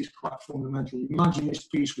 It is quite fundamental. Imagine this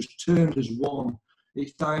piece was turned as one.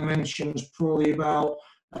 Its dimensions probably about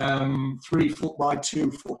 3 foot by 2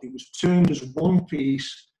 foot. It was turned as one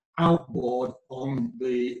piece outboard on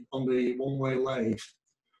the one-way lathe.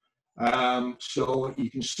 So you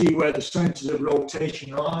can see where the centers of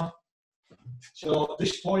rotation are. So at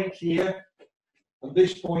this point here and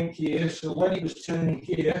this point here, so when it was turning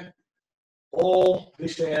here, all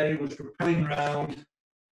this area was propelling round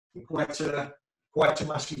in quite a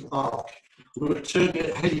massive arc. We were turning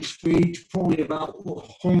at heavy speed, probably about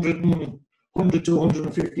 100 to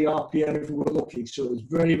 150 RPM if we were lucky. So it was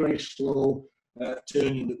very, very slow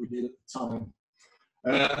turning that we did at the time.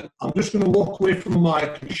 I'm just going to walk away from the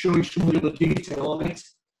mic and show you some of the other detail on it,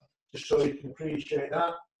 just so you can appreciate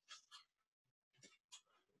that.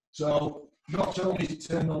 So not only is it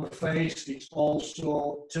turned on the face, it's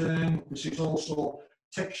also turned, this is also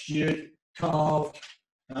textured, carved,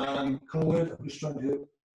 and coloured. I'm just trying to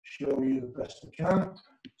show you the best I can.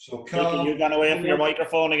 So carved. You've gone away from your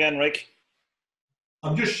microphone again, Rick.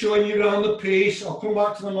 I'm just showing you around the piece. I'll come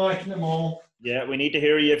back to the mic in a moment. Yeah, we need to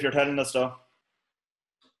hear you if you're telling us though.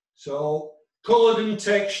 So coloured and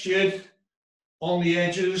textured on the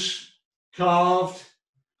edges, carved,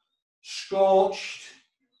 scorched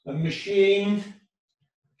and machined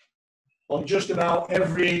on just about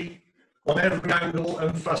every angle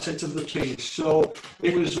and facet of the piece. So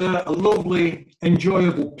it was a lovely,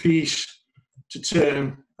 enjoyable piece to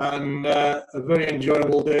turn, and a very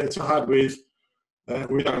enjoyable day that I had with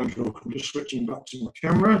Andrew. I'm just switching back to my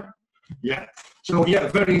camera. Yeah. So yeah,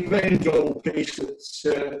 very, very enjoyable piece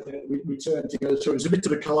that we turned together. So it was a bit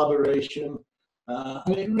of a collaboration,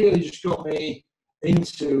 and it really just got me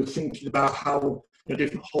into thinking about how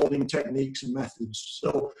different holding techniques and methods.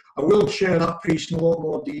 So I will share that piece in a lot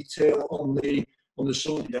more detail on the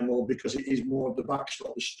Sunday demo, because it is more of the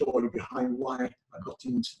backstory, the story behind why I got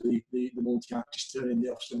into the multi-axis turning, the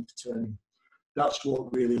off-center turning. That's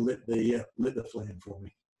what really lit the flame for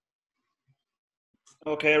me.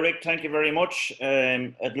 Okay, Rick, thank you very much.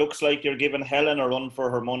 It looks like you're giving Helen a run for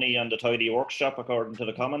her money on the Tidy Workshop, according to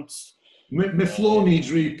the comments. My floor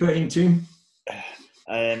needs repainting.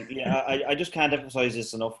 Yeah, I just can't emphasize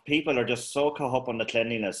this enough. People are just so caught up on the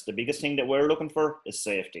cleanliness. The biggest thing that we're looking for is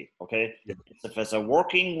safety, okay? Yeah. If it's a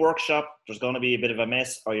working workshop, there's going to be a bit of a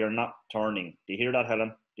mess, or you're not turning. Do you hear that, Helen?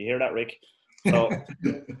 Do you hear that, Rick? So,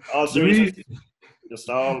 all seriously, just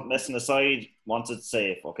all messing aside, once it's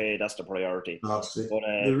safe, okay? That's the priority. That's it. But,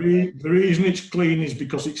 the reason it's clean is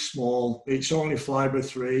because it's small. It's only fibre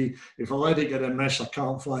 3. If I let it get a mess, I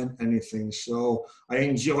can't find anything. So I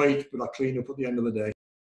enjoy it, but I clean up at the end of the day.